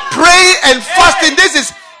you are praying and fasting. This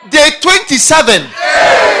is day 27.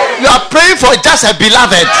 You are praying for just a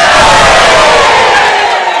beloved.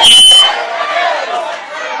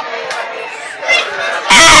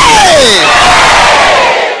 Hey!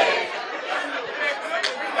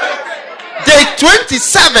 Day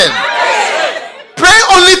 27. Pray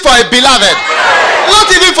only for a beloved. Not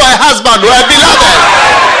even for a husband or a beloved.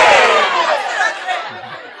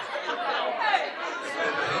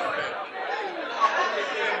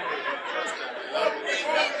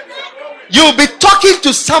 You'll be talking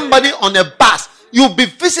to somebody on a bus. You'll be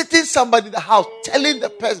visiting somebody in the house, telling the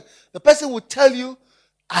person will tell you,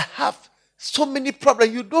 I have so many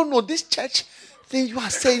problems. You don't know this church thing you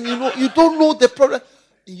are saying, you don't know the problem.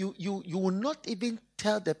 You will not even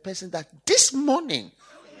tell the person that this morning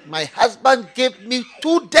my husband gave me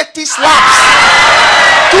 2 dirty slaps.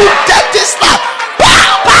 2 dirty slaps.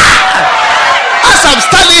 Bah, bah. As I'm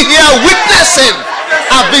standing here witnessing,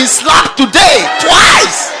 I've been slapped today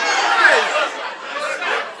twice.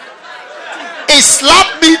 He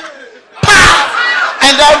slapped me, pa,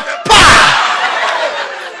 and then pa,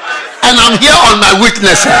 and I'm here on my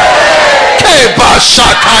witnessing.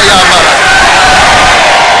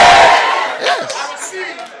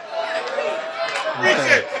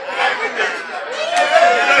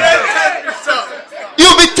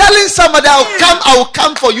 You'll be telling somebody, I will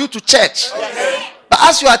come for you to church. But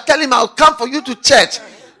as you are telling him, I'll come for you to church,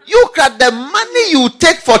 you got the money you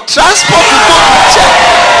take for transport to go to church.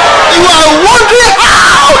 You are wondering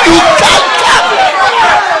how you can come.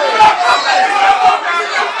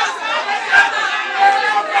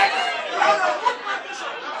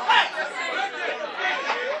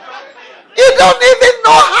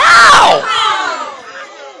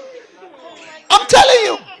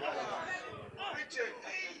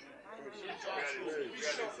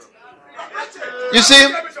 You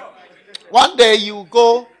see, one day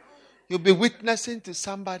you'll be witnessing to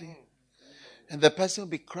somebody, and the person will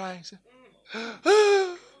be crying. Say,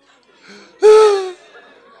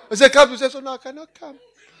 I say, come. You say, so no, I cannot come.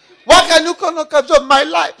 Why can you not come? So my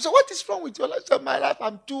life. So what is wrong with your life? So my life,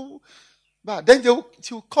 I'm too bad. Then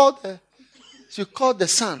she'll call the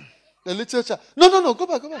son, the little child. No, go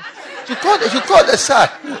back. She'll call the son.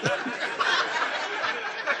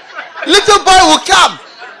 Little boy will come,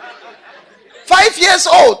 5 years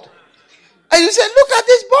old, and you say, look at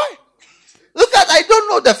this boy. I don't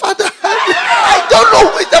know the father. I don't know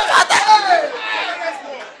who is the father.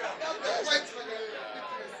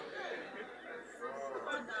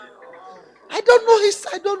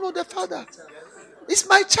 I don't know the father. It's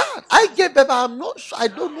my child. I gave birth, I'm not sure. I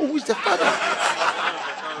don't know who is the father.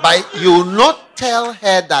 But you will not tell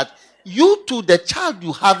her that you too, the child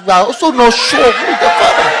you have, you are also not sure who is the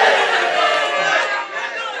father.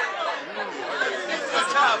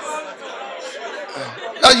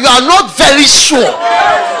 You are not very sure,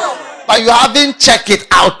 but you haven't checked it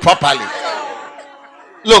out properly.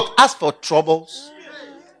 Look, as for troubles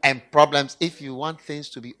and problems, if you want things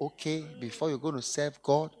to be okay before you're going to serve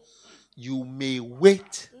God, you may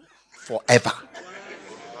wait forever.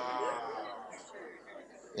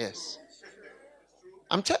 Yes.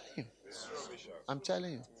 I'm telling you.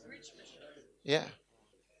 Yeah.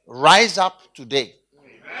 Rise up today.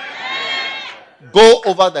 Go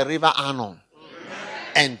over the river Arnon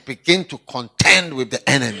and begin to contend with the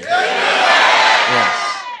enemy. Yes.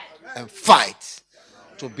 And fight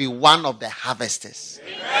to be one of the harvesters.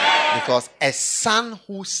 Because a son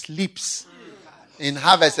who sleeps in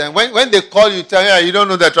harvest, and when they call you, tell you, you don't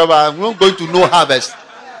know the trouble, I'm not going to know harvest.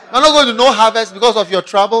 I'm not going to know harvest because of your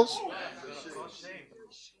troubles.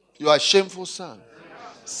 You are a shameful son.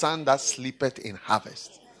 Son that sleepeth in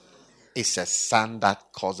harvest is a son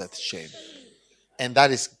that causeth shame. And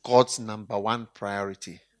that is God's number one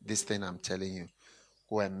priority. This thing I'm telling you.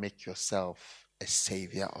 Go and make yourself a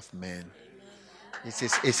savior of men. It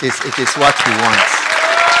is what he wants.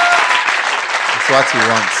 It's what he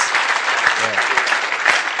wants. Yeah.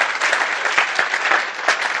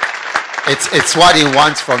 It's what he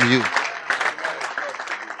wants from you.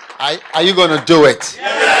 Are you going to do it?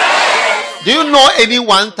 Do you know any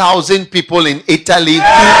 1,000 people in Italy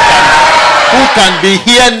who can be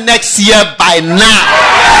here next year by now?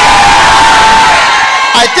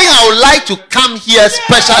 I think I would like to come here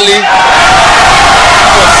specially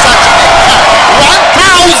for such a time.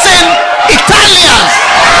 1,000 Italians.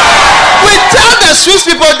 We tell the Swiss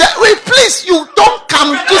people that, please, you don't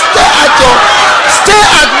come to stay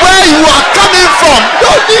at where you are coming from.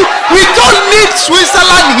 We don't need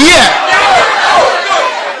Switzerland here.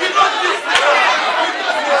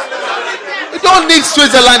 We don't need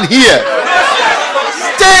Switzerland here.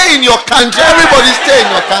 Stay in your country. Everybody stay in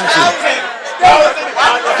your country.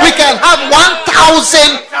 We can have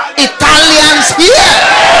 1,000 Italians here.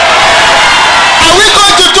 Are we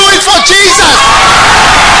going to do it for Jesus?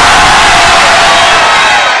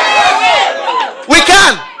 We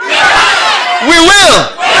can. We will.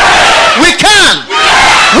 We can.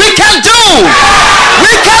 We can do.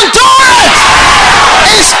 We can do it.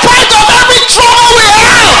 In spite of every trouble we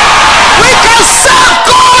have, we can serve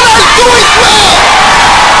God and do it well.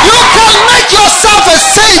 You can make yourself a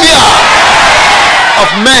savior of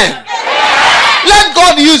men. Let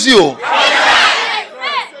God use you.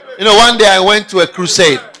 You know, one day I went to a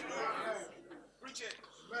crusade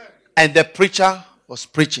and the preacher was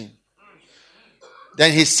preaching.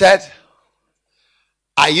 Then he said,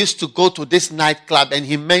 I used to go to this nightclub, and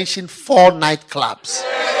he mentioned 4 nightclubs.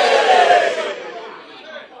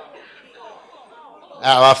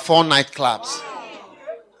 There were 4 nightclubs.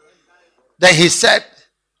 Then he said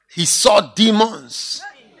he saw demons.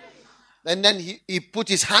 And then he put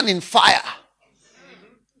his hand in fire.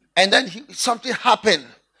 And then something happened.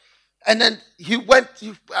 And then he went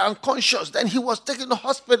unconscious. Then he was taken to the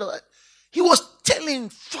hospital. He was telling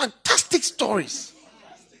fantastic stories.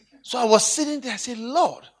 So I was sitting there. I said,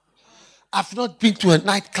 Lord, I've not been to a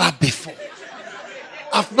nightclub before.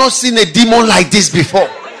 I've not seen a demon like this before.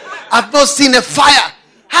 I've not seen a fire.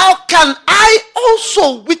 How can I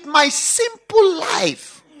also, with my simple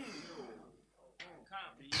life,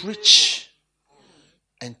 preach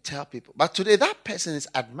and tell people? But today that person is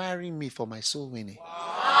admiring me for my soul winning.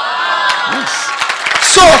 Yes.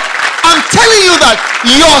 So I'm telling you that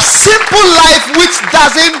your simple life, which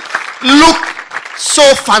doesn't look so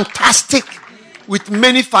fantastic, with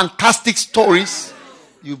many fantastic stories,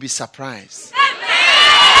 you'll be surprised.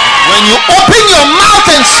 When you open your mouth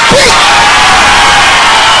and speak,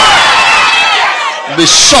 you'll be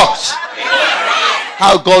shocked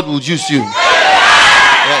how God will use you.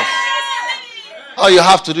 All you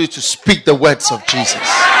have to do is to speak the words of Jesus.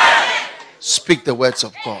 Speak the words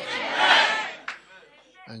of God.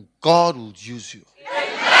 And God will use you.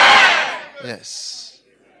 Yes.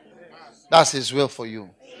 That's His will for you.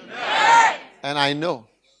 And I know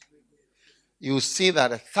you will see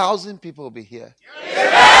that 1,000 people will be here.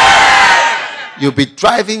 You'll be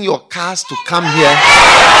driving your cars to come here.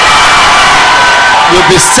 You'll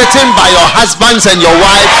be sitting by your husbands and your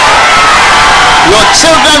wife. Your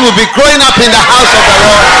children will be growing up in the house of the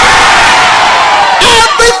Lord.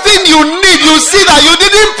 Everything you need, you see that you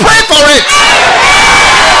didn't pray for it.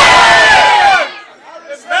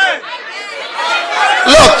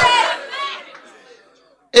 Look,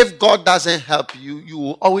 if God doesn't help you, you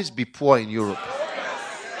will always be poor in Europe.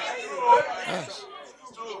 Yes.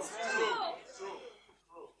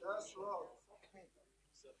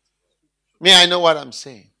 Me, I know what I'm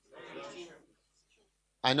saying.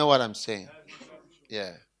 I know what I'm saying.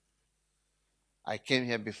 Yeah. I came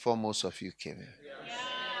here before most of you came here.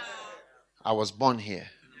 I was born here.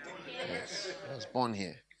 Yes. I was born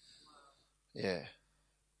here. Yeah.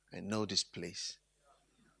 I know this place.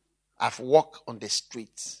 I've walked on the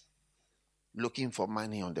streets looking for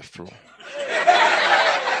money on the floor.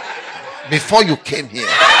 Before you came here,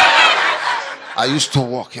 I used to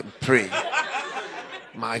walk and pray.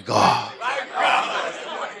 My God,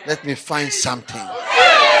 let me find something.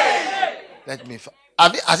 Let me.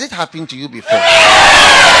 Has it happened to you before?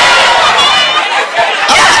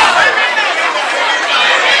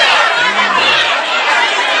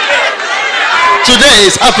 Today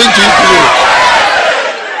it's happened to you today.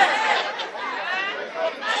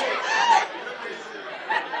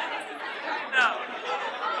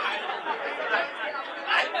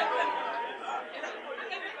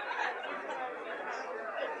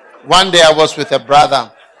 One day I was with a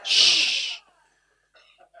brother. Shh.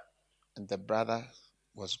 And the brother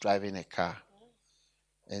was driving a car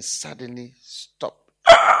and suddenly stopped.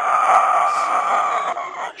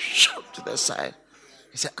 Shot to the side.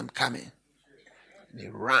 He said, I'm coming. And he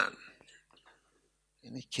ran.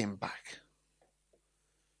 And he came back.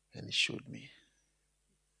 And he showed me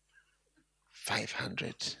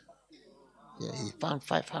 500. Yeah, he found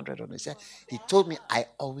 500 on his head. He told me, I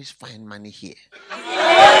always find money here.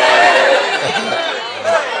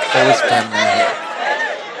 Always find money here.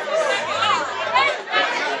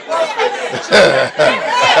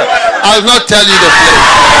 I'll not tell you the place.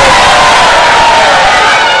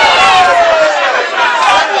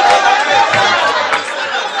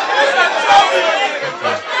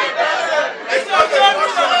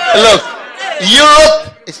 Look,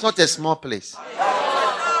 Europe is not a small place.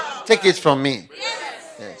 Take it from me.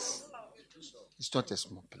 Yes. It's not a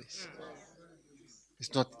small place.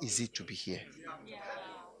 It's not easy to be here.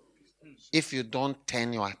 If you don't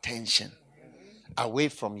turn your attention away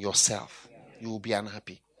from yourself, you will be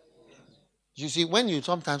unhappy. You see, when you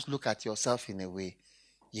sometimes look at yourself in a way,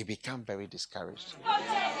 you become very discouraged.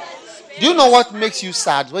 Do you know what makes you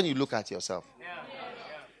sad when you look at yourself?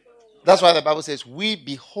 That's why the Bible says, we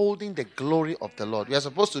beholding the glory of the Lord. We are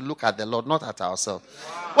supposed to look at the Lord, not at ourselves.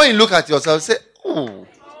 When you look at yourself, say, oh, man,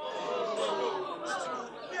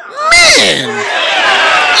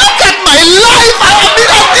 look at my life. I mean,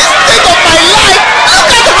 at this stage of my life, look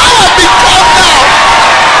at how I've become now.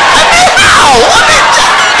 I mean, how?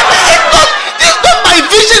 It's not my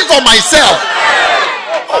vision for myself.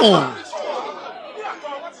 Oh.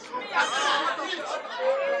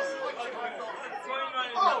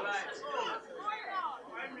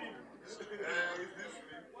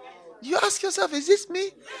 You ask yourself, is this me?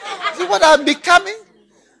 Is it what I'm becoming?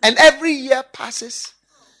 And every year passes.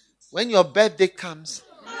 When your birthday comes,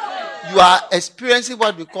 you are experiencing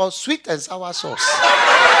what we call sweet and sour sauce.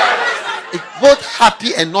 It's both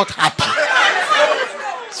happy and not happy.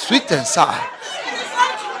 Sweet and sour.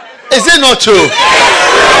 Is it not true?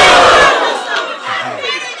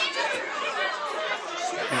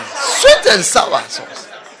 Sweet and sour sauce.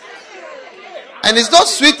 And it's not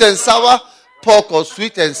sweet and sour pork or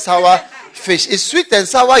sweet and sour fish. It's sweet and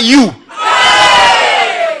sour you.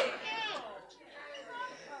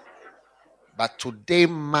 But today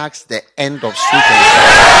marks the end of sweet and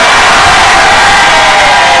sour.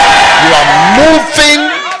 You are moving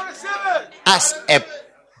as a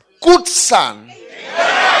good son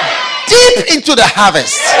deep into the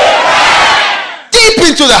harvest. Deep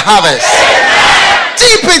into the harvest.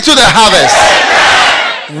 Deep into the harvest.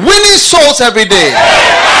 Winning souls every day.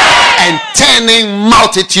 And turning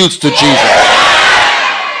multitudes to Jesus.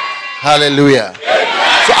 Hallelujah.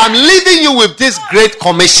 So I'm leaving you with this great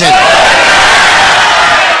commission.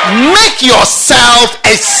 Make yourself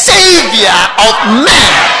a savior of men.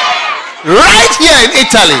 Right here in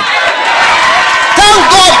Italy.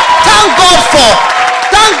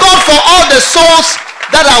 Thank God for all the souls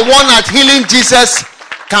that are won at Healing Jesus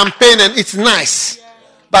campaign, and it's nice.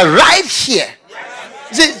 But right here,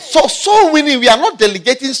 see, so soul winning, we are not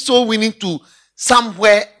delegating soul winning to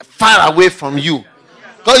somewhere far away from you.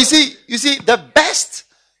 Because you see, the best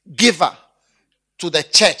giver to the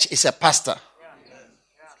church is a pastor.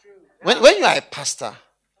 When you are a pastor,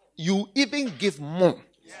 you even give more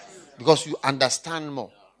because you understand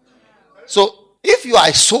more. So if you are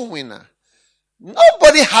a soul winner,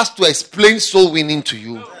 nobody has to explain soul winning to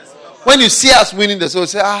you. When you see us winning the soul,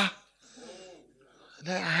 say, I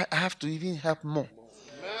have to even help more.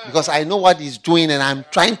 Because I know what he's doing and I'm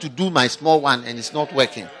trying to do my small one and it's not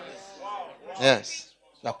working. Yes.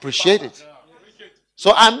 You appreciate it.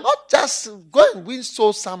 So I'm not just going and win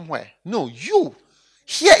souls somewhere. No, you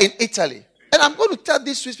here in Italy. And I'm going to tell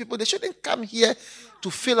these Swiss people they shouldn't come here to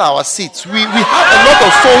fill our seats. We have a lot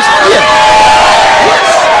of souls here. Yes.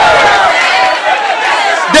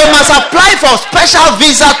 They must apply for a special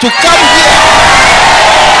visa to come here.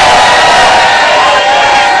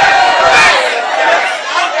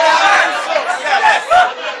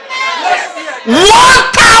 1,000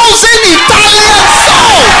 Italian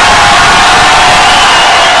souls.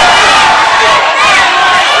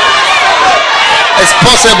 It's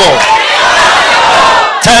possible.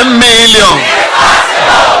 10 million.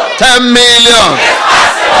 10 million.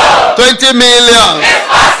 20 million.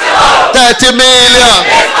 30 million.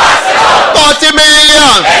 40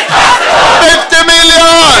 million. 50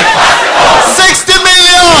 million. 60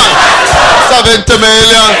 million. 70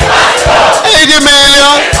 million. 80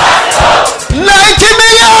 million. 90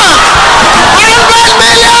 million. 100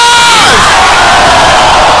 million.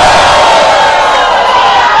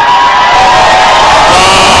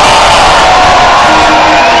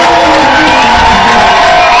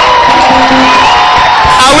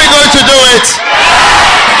 Are we going to do it?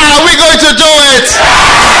 Are we going to do it?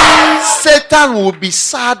 Satan will be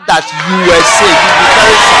sad that you were saved.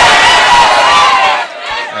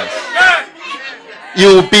 You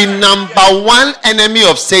will be number one enemy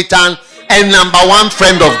of Satan and number one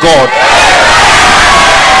friend of God.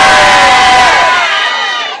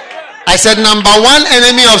 I said number one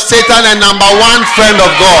enemy of Satan and number one friend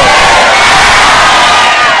of God.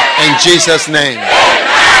 In Jesus' name.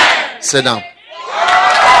 Sit down.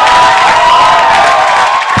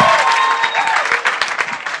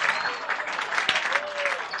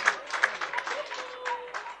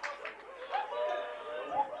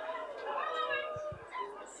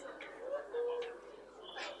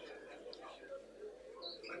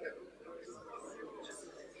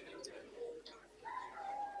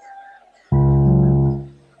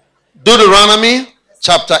 Deuteronomy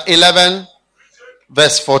chapter 11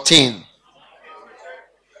 verse 14.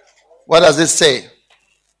 What does it say?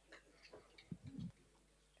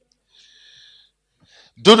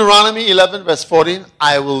 Deuteronomy 11 verse 14.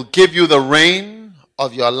 I will give you the rain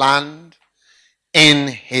of your land in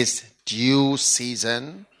his due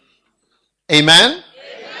season. Amen? Amen.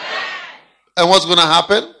 And what's going to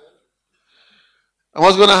happen? And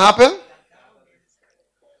what's going to happen?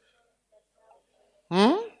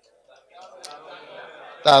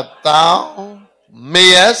 That thou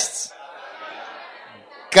mayest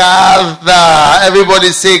gather. Everybody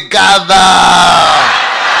say gather.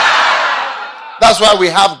 That's why we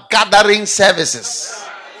have gathering services.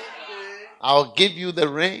 I'll give you the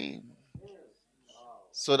rain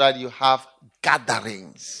so that you have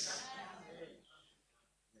gatherings.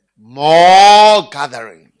 More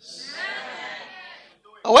gatherings.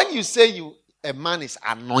 And when you say a man is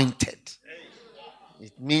anointed,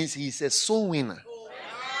 it means he's a soul winner.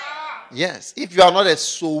 Yes. If you are not a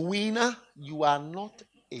soul winner, you are not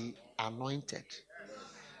anointed.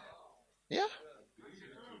 Yeah.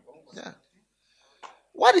 Yeah.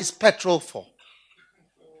 What is petrol for?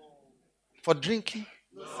 For drinking?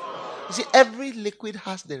 You see, every liquid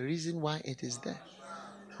has the reason why it is there.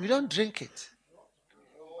 We don't drink it.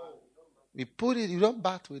 We put it, you don't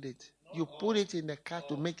bath with it. You put it in the car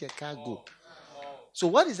to make the car go. So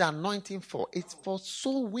what is anointing for? It's for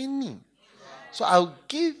soul winning. So I'll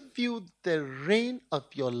give you the rain of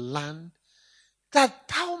your land that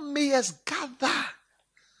thou mayest gather.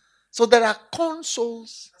 So there are corn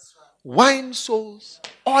souls, wine souls,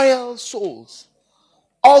 oil souls.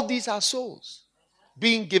 All these are souls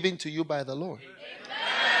being given to you by the Lord.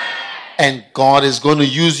 And God is going to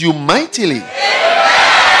use you mightily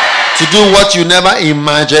to do what you never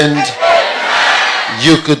imagined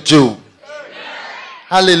you could do.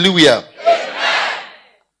 Hallelujah.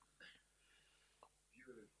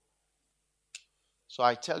 So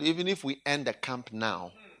I tell you, even if we end the camp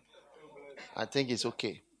now, I think it's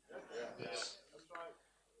okay. Yes.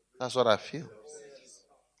 That's what I feel.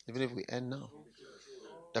 Even if we end now.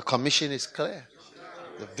 The commission is clear.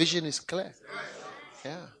 The vision is clear.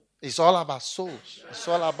 Yeah. It's all about souls. It's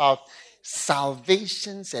all about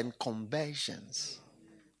salvations and conversions.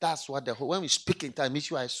 That's what when we speak in time,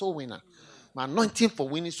 means you are a soul winner. My anointing for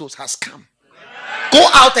winning souls has come. Go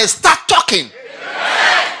out and start talking.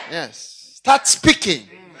 Yes. Start speaking.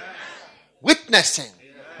 Witnessing.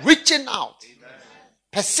 Reaching out.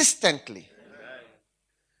 Persistently.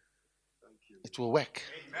 It will work.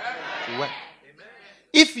 It will work.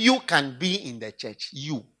 If you can be in the church,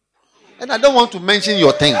 you. And I don't want to mention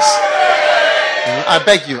your things. I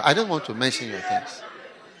beg you, I don't want to mention your things.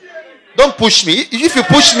 Don't push me. If you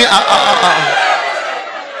push me,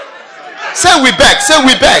 say we beg. Say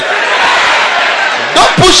we beg.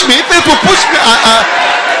 Don't push me. If you push me,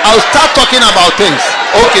 I'll start talking about things.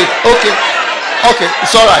 Okay.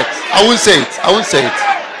 It's all right. I won't say it.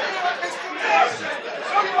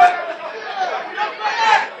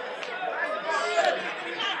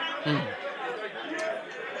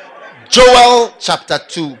 Joel chapter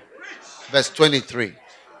 2, verse 23.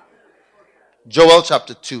 Joel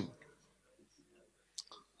chapter 2.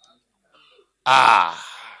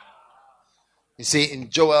 You see, in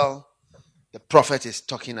Joel, the prophet is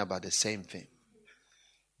talking about the same thing.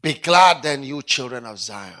 Be glad then, you children of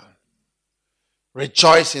Zion.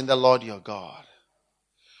 Rejoice in the Lord your God.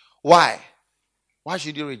 Why? Why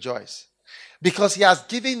should you rejoice? Because he has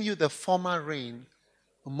given you the former rain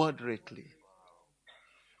moderately.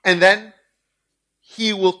 And then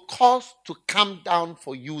he will cause to come down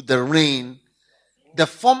for you the rain, the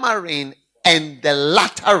former rain and the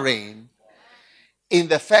latter rain in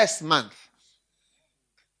the first month.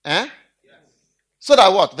 So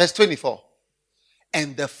that what? Verse 24.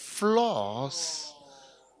 And the floors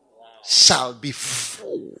shall be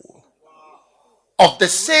full of the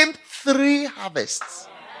same 3 harvests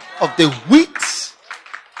of the wheat,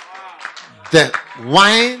 the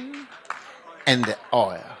wine, and the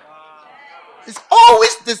oil. It's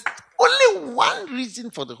always there's only one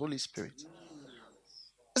reason for the Holy Spirit.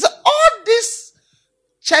 So all these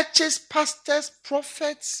churches, pastors,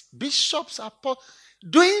 prophets, bishops, apostles,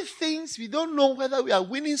 doing things we don't know whether we are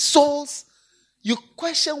winning souls. You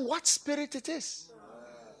question what spirit it is.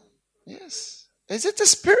 Yes. Is it a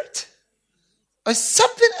spirit? Or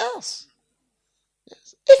something else?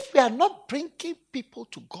 Yes. If we are not bringing people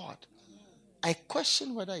to God, I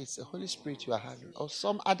question whether it's the Holy Spirit you are having or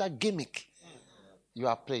some other gimmick you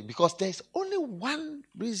are playing. Because there is only one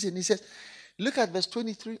reason. He says, look at verse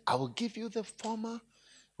 23. I will give you the former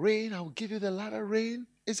rain. I will give you the latter rain.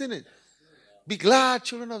 Isn't it? Be glad,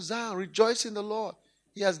 children of Zion. Rejoice in the Lord.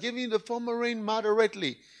 He has given you the former rain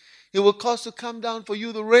moderately. He will cause to come down for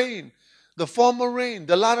you the rain. The former rain,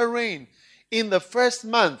 the latter rain. In the first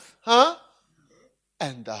month.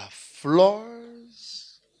 And the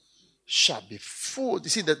floors shall be full. You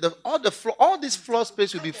see, all this floor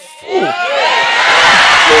space will be full.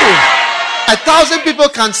 1,000 people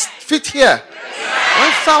can fit here.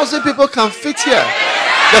 1,000 people can fit here.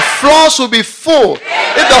 The floors will be full.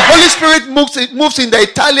 If the Holy Spirit moves in the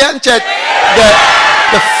Italian church,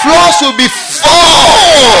 the floors will be full.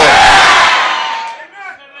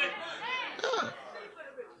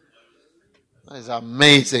 That is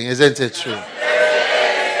amazing, isn't it true?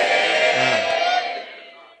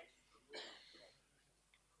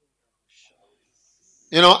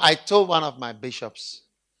 You know, I told one of my bishops,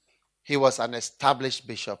 he was an established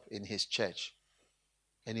bishop in his church,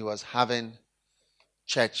 and he was having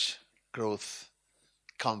church growth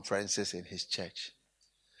conferences in his church.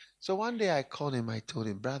 So one day I called him, I told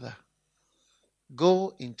him, brother,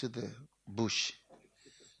 go into the bush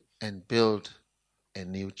and build a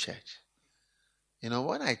new church. You know,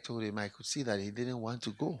 when I told him, I could see that he didn't want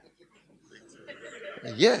to go.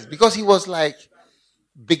 Yes, because he was like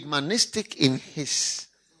big manistic in his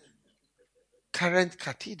current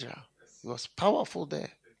cathedral. He was powerful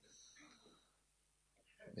there.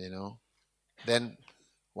 You know. Then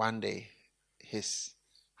one day, his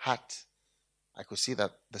heart, I could see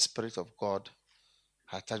that the Spirit of God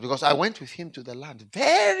had touched. Because I went with him to the land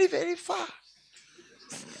very, very far.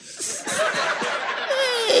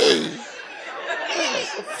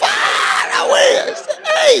 Far away. I said,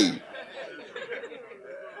 hey.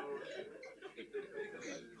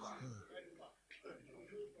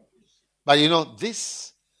 But you know,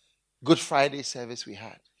 this Good Friday service we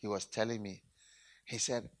had, he was telling me, he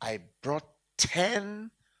said, I brought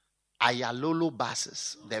 10 Ayalolo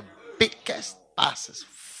buses, the biggest buses,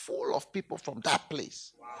 full of people from that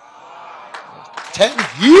place. Wow. 10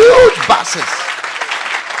 huge buses.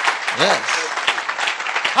 Yes.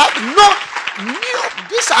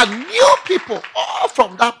 These are new people, all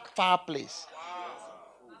from that far place.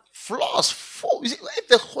 Floors full. You see, if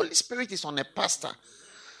the Holy Spirit is on a pastor,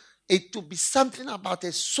 it will be something about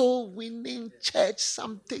a soul-winning church,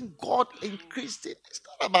 something God increased it. It's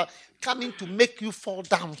not about coming to make you fall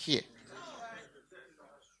down here.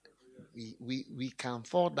 We can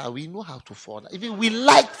fall down. We know how to fall down. Even we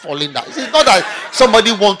like falling down. It's not that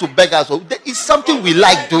somebody want to beg us. It's something we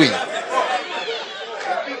like doing.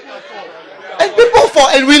 And people fall,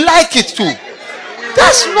 and we like it too.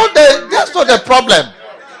 That's not the problem.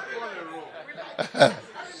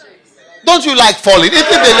 Don't you like falling? If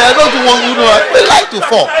they don't want we like to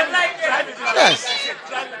fall. Yes.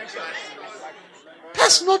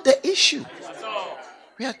 That's not the issue.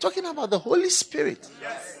 We are talking about the Holy Spirit.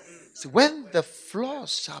 See, when the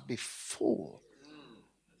floors shall be full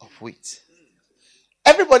of wheat.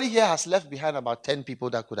 Everybody here has left behind about 10 people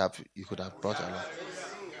that you could have brought along.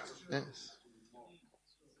 Yes.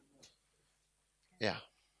 Yeah.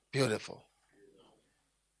 Beautiful.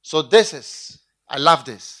 So I love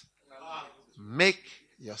this. Make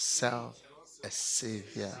yourself a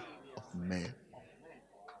savior of men.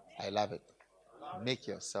 I love it. Make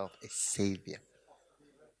yourself a savior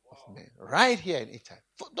of men. Right here in Italy.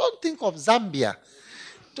 Don't think of Zambia.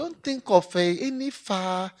 Don't think of any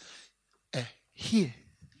far. Here.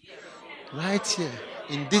 Right here.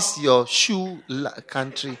 In this your shoe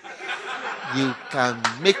country. You can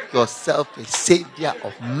make yourself a savior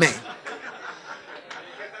of men.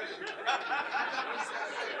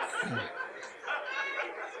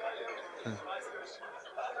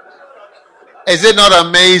 Is it not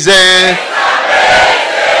amazing?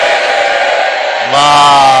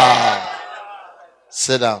 Wow.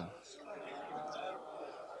 Sit down.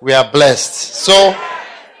 We are blessed. So,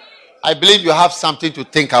 I believe you have something to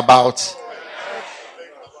think about.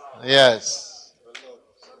 Yes.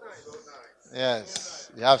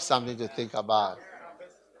 Yes. You have something to think about.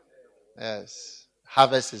 Yes.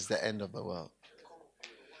 Harvest is the end of the world.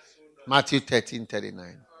 Matthew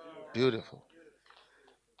 13:39. Beautiful.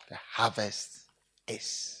 The harvest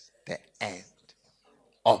is the end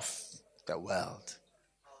of the world.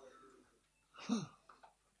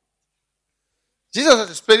 Jesus was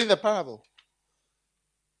explaining the parable.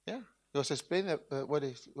 Yeah, he was explaining what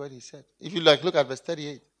he said. If you look at verse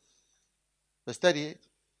 38. Verse 38.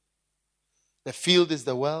 The field is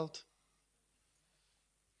the world.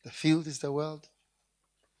 The field is the world.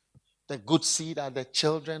 The good seed are the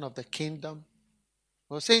children of the kingdom.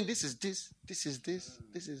 We're saying this is this, this is this,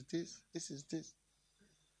 this is this, this is this.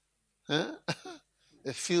 Huh?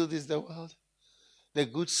 The field is the world. The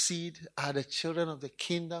good seed are the children of the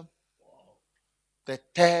kingdom. The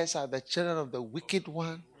tares are the children of the wicked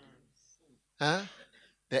one. Huh?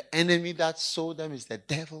 The enemy that sowed them is the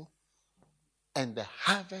devil. And the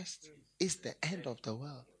harvest is the end of the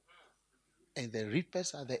world. And the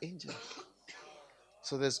reapers are the angels.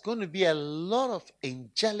 So there's going to be a lot of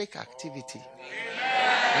angelic activity.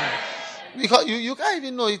 Yeah. Because you can't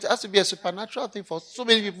even know, it has to be a supernatural thing for so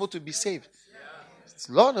many people to be saved.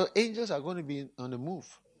 A lot of angels are going to be on the move.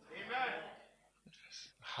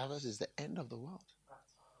 Harvest is the end of the world.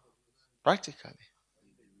 Practically.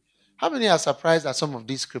 How many are surprised at some of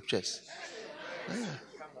these scriptures? Yeah.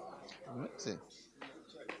 Amazing.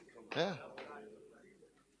 Yeah.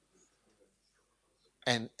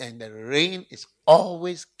 And the rain is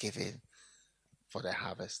always given for the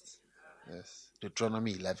harvest. Yes.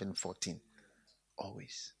 Deuteronomy 11:14.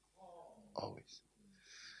 Always. Always.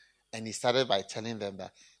 And he started by telling them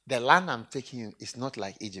that the land I'm taking you is not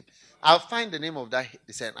like Egypt. I'll find the name of that.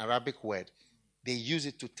 It's an Arabic word. They use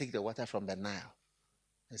it to take the water from the Nile.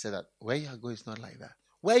 They said that where you are going is not like that.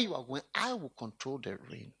 Where you are going, I will control the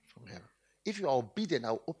rain from heaven. If you are obedient,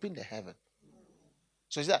 I will open the heaven.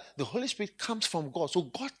 So it's that the Holy Spirit comes from God. So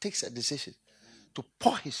God takes a decision to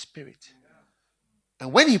pour his spirit.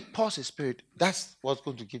 And when he pours his spirit, that's what's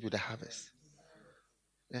going to give you the harvest.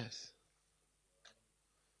 Yes.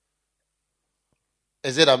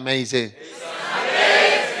 Is it amazing? It's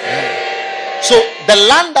amazing. Yeah. So the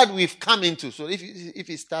land that we've come into, so if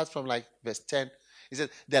it starts from like verse 10, he says,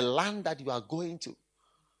 the land that you are going to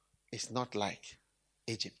is not like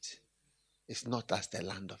Egypt. It's not as the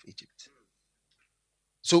land of Egypt.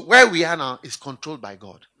 So where we are now is controlled by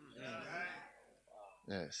God.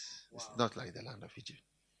 Yes. It's not like the land of Egypt.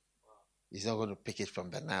 He's not going to pick it from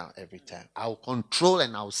the Nile every time. I'll control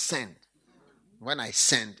and I'll send. When I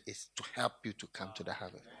send, it's to help you to come to the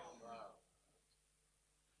harvest.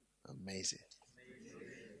 Amazing.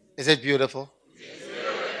 Is it beautiful?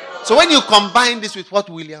 So when you combine this with what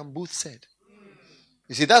William Booth said,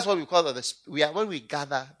 you see, that's what we call when we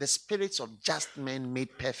gather the spirits of just men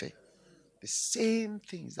made perfect. The same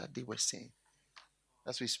things that they were saying.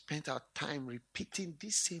 As we spent our time repeating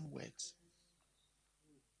these same words.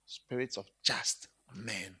 Spirits of just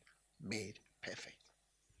men made perfect.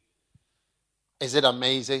 Is it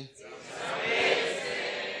amazing? It's amazing.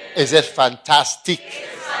 Is it fantastic?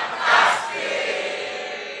 It's fantastic.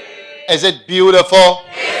 Is it beautiful?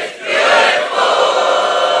 It's beautiful.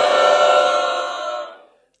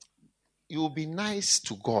 You will be nice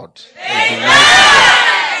to God.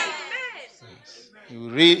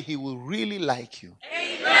 He will really like you.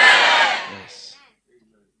 Amen. Yes.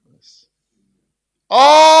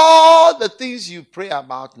 All the things you pray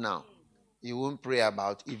about now, you won't pray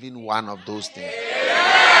about even one of those things.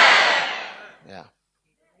 Yeah.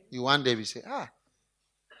 You one day will say,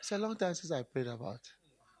 it's a long time since I prayed about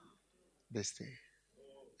this thing.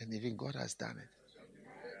 And even God has done it.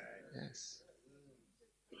 Yes.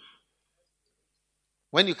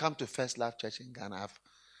 When you come to First Love Church in Ghana, I've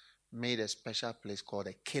made a special place called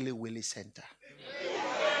the Kelly Willie Center.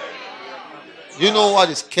 You know what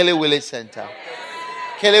is Kelly Willie Center?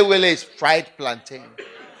 Kelly Willie is fried plantain.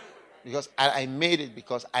 Because I made it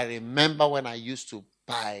because I remember when I used to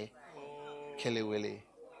buy Kelly Willie.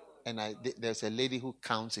 And there's a lady who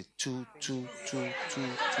counts it 2, 2, 2, 2, 2,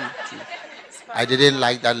 2. I didn't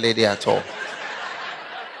like that lady at all.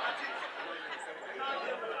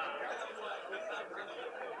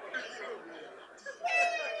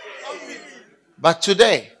 But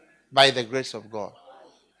today, by the grace of God,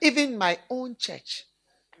 even my own church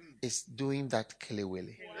is doing that Kelly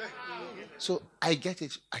Willie. So I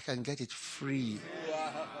can get it free.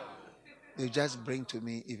 They just bring to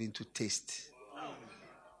me even to taste.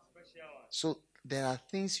 So there are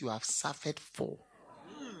things you have suffered for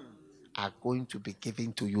are going to be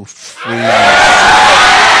given to you free.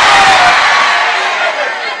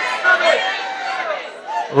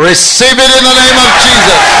 Receive it in the name of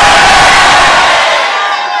Jesus.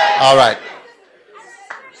 All right.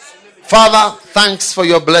 Father, thanks for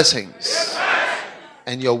your blessings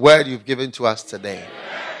and your word you've given to us today.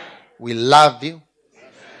 We love you.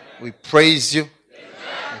 We praise you.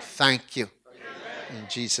 We thank you. In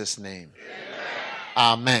Jesus' name.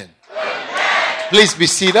 Amen. Please be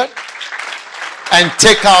seated and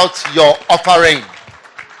take out your offering.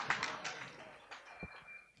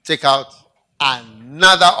 Take out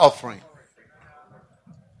another offering.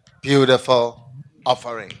 Beautiful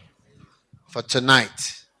offering for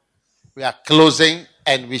tonight. We are closing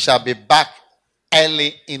and we shall be back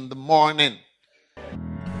early in the morning.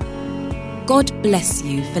 God bless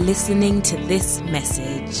you for listening to this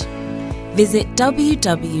message. Visit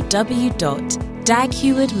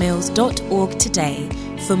www.daghewardmills.org today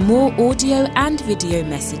for more audio and video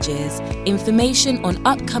messages, information on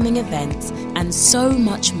upcoming events, and so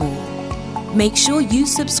much more. Make sure you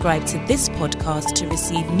subscribe to this podcast to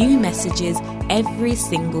receive new messages every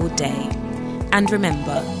single day. And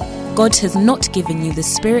remember, God has not given you the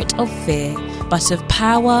spirit of fear, but of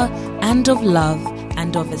power and of love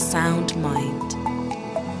and of a sound mind.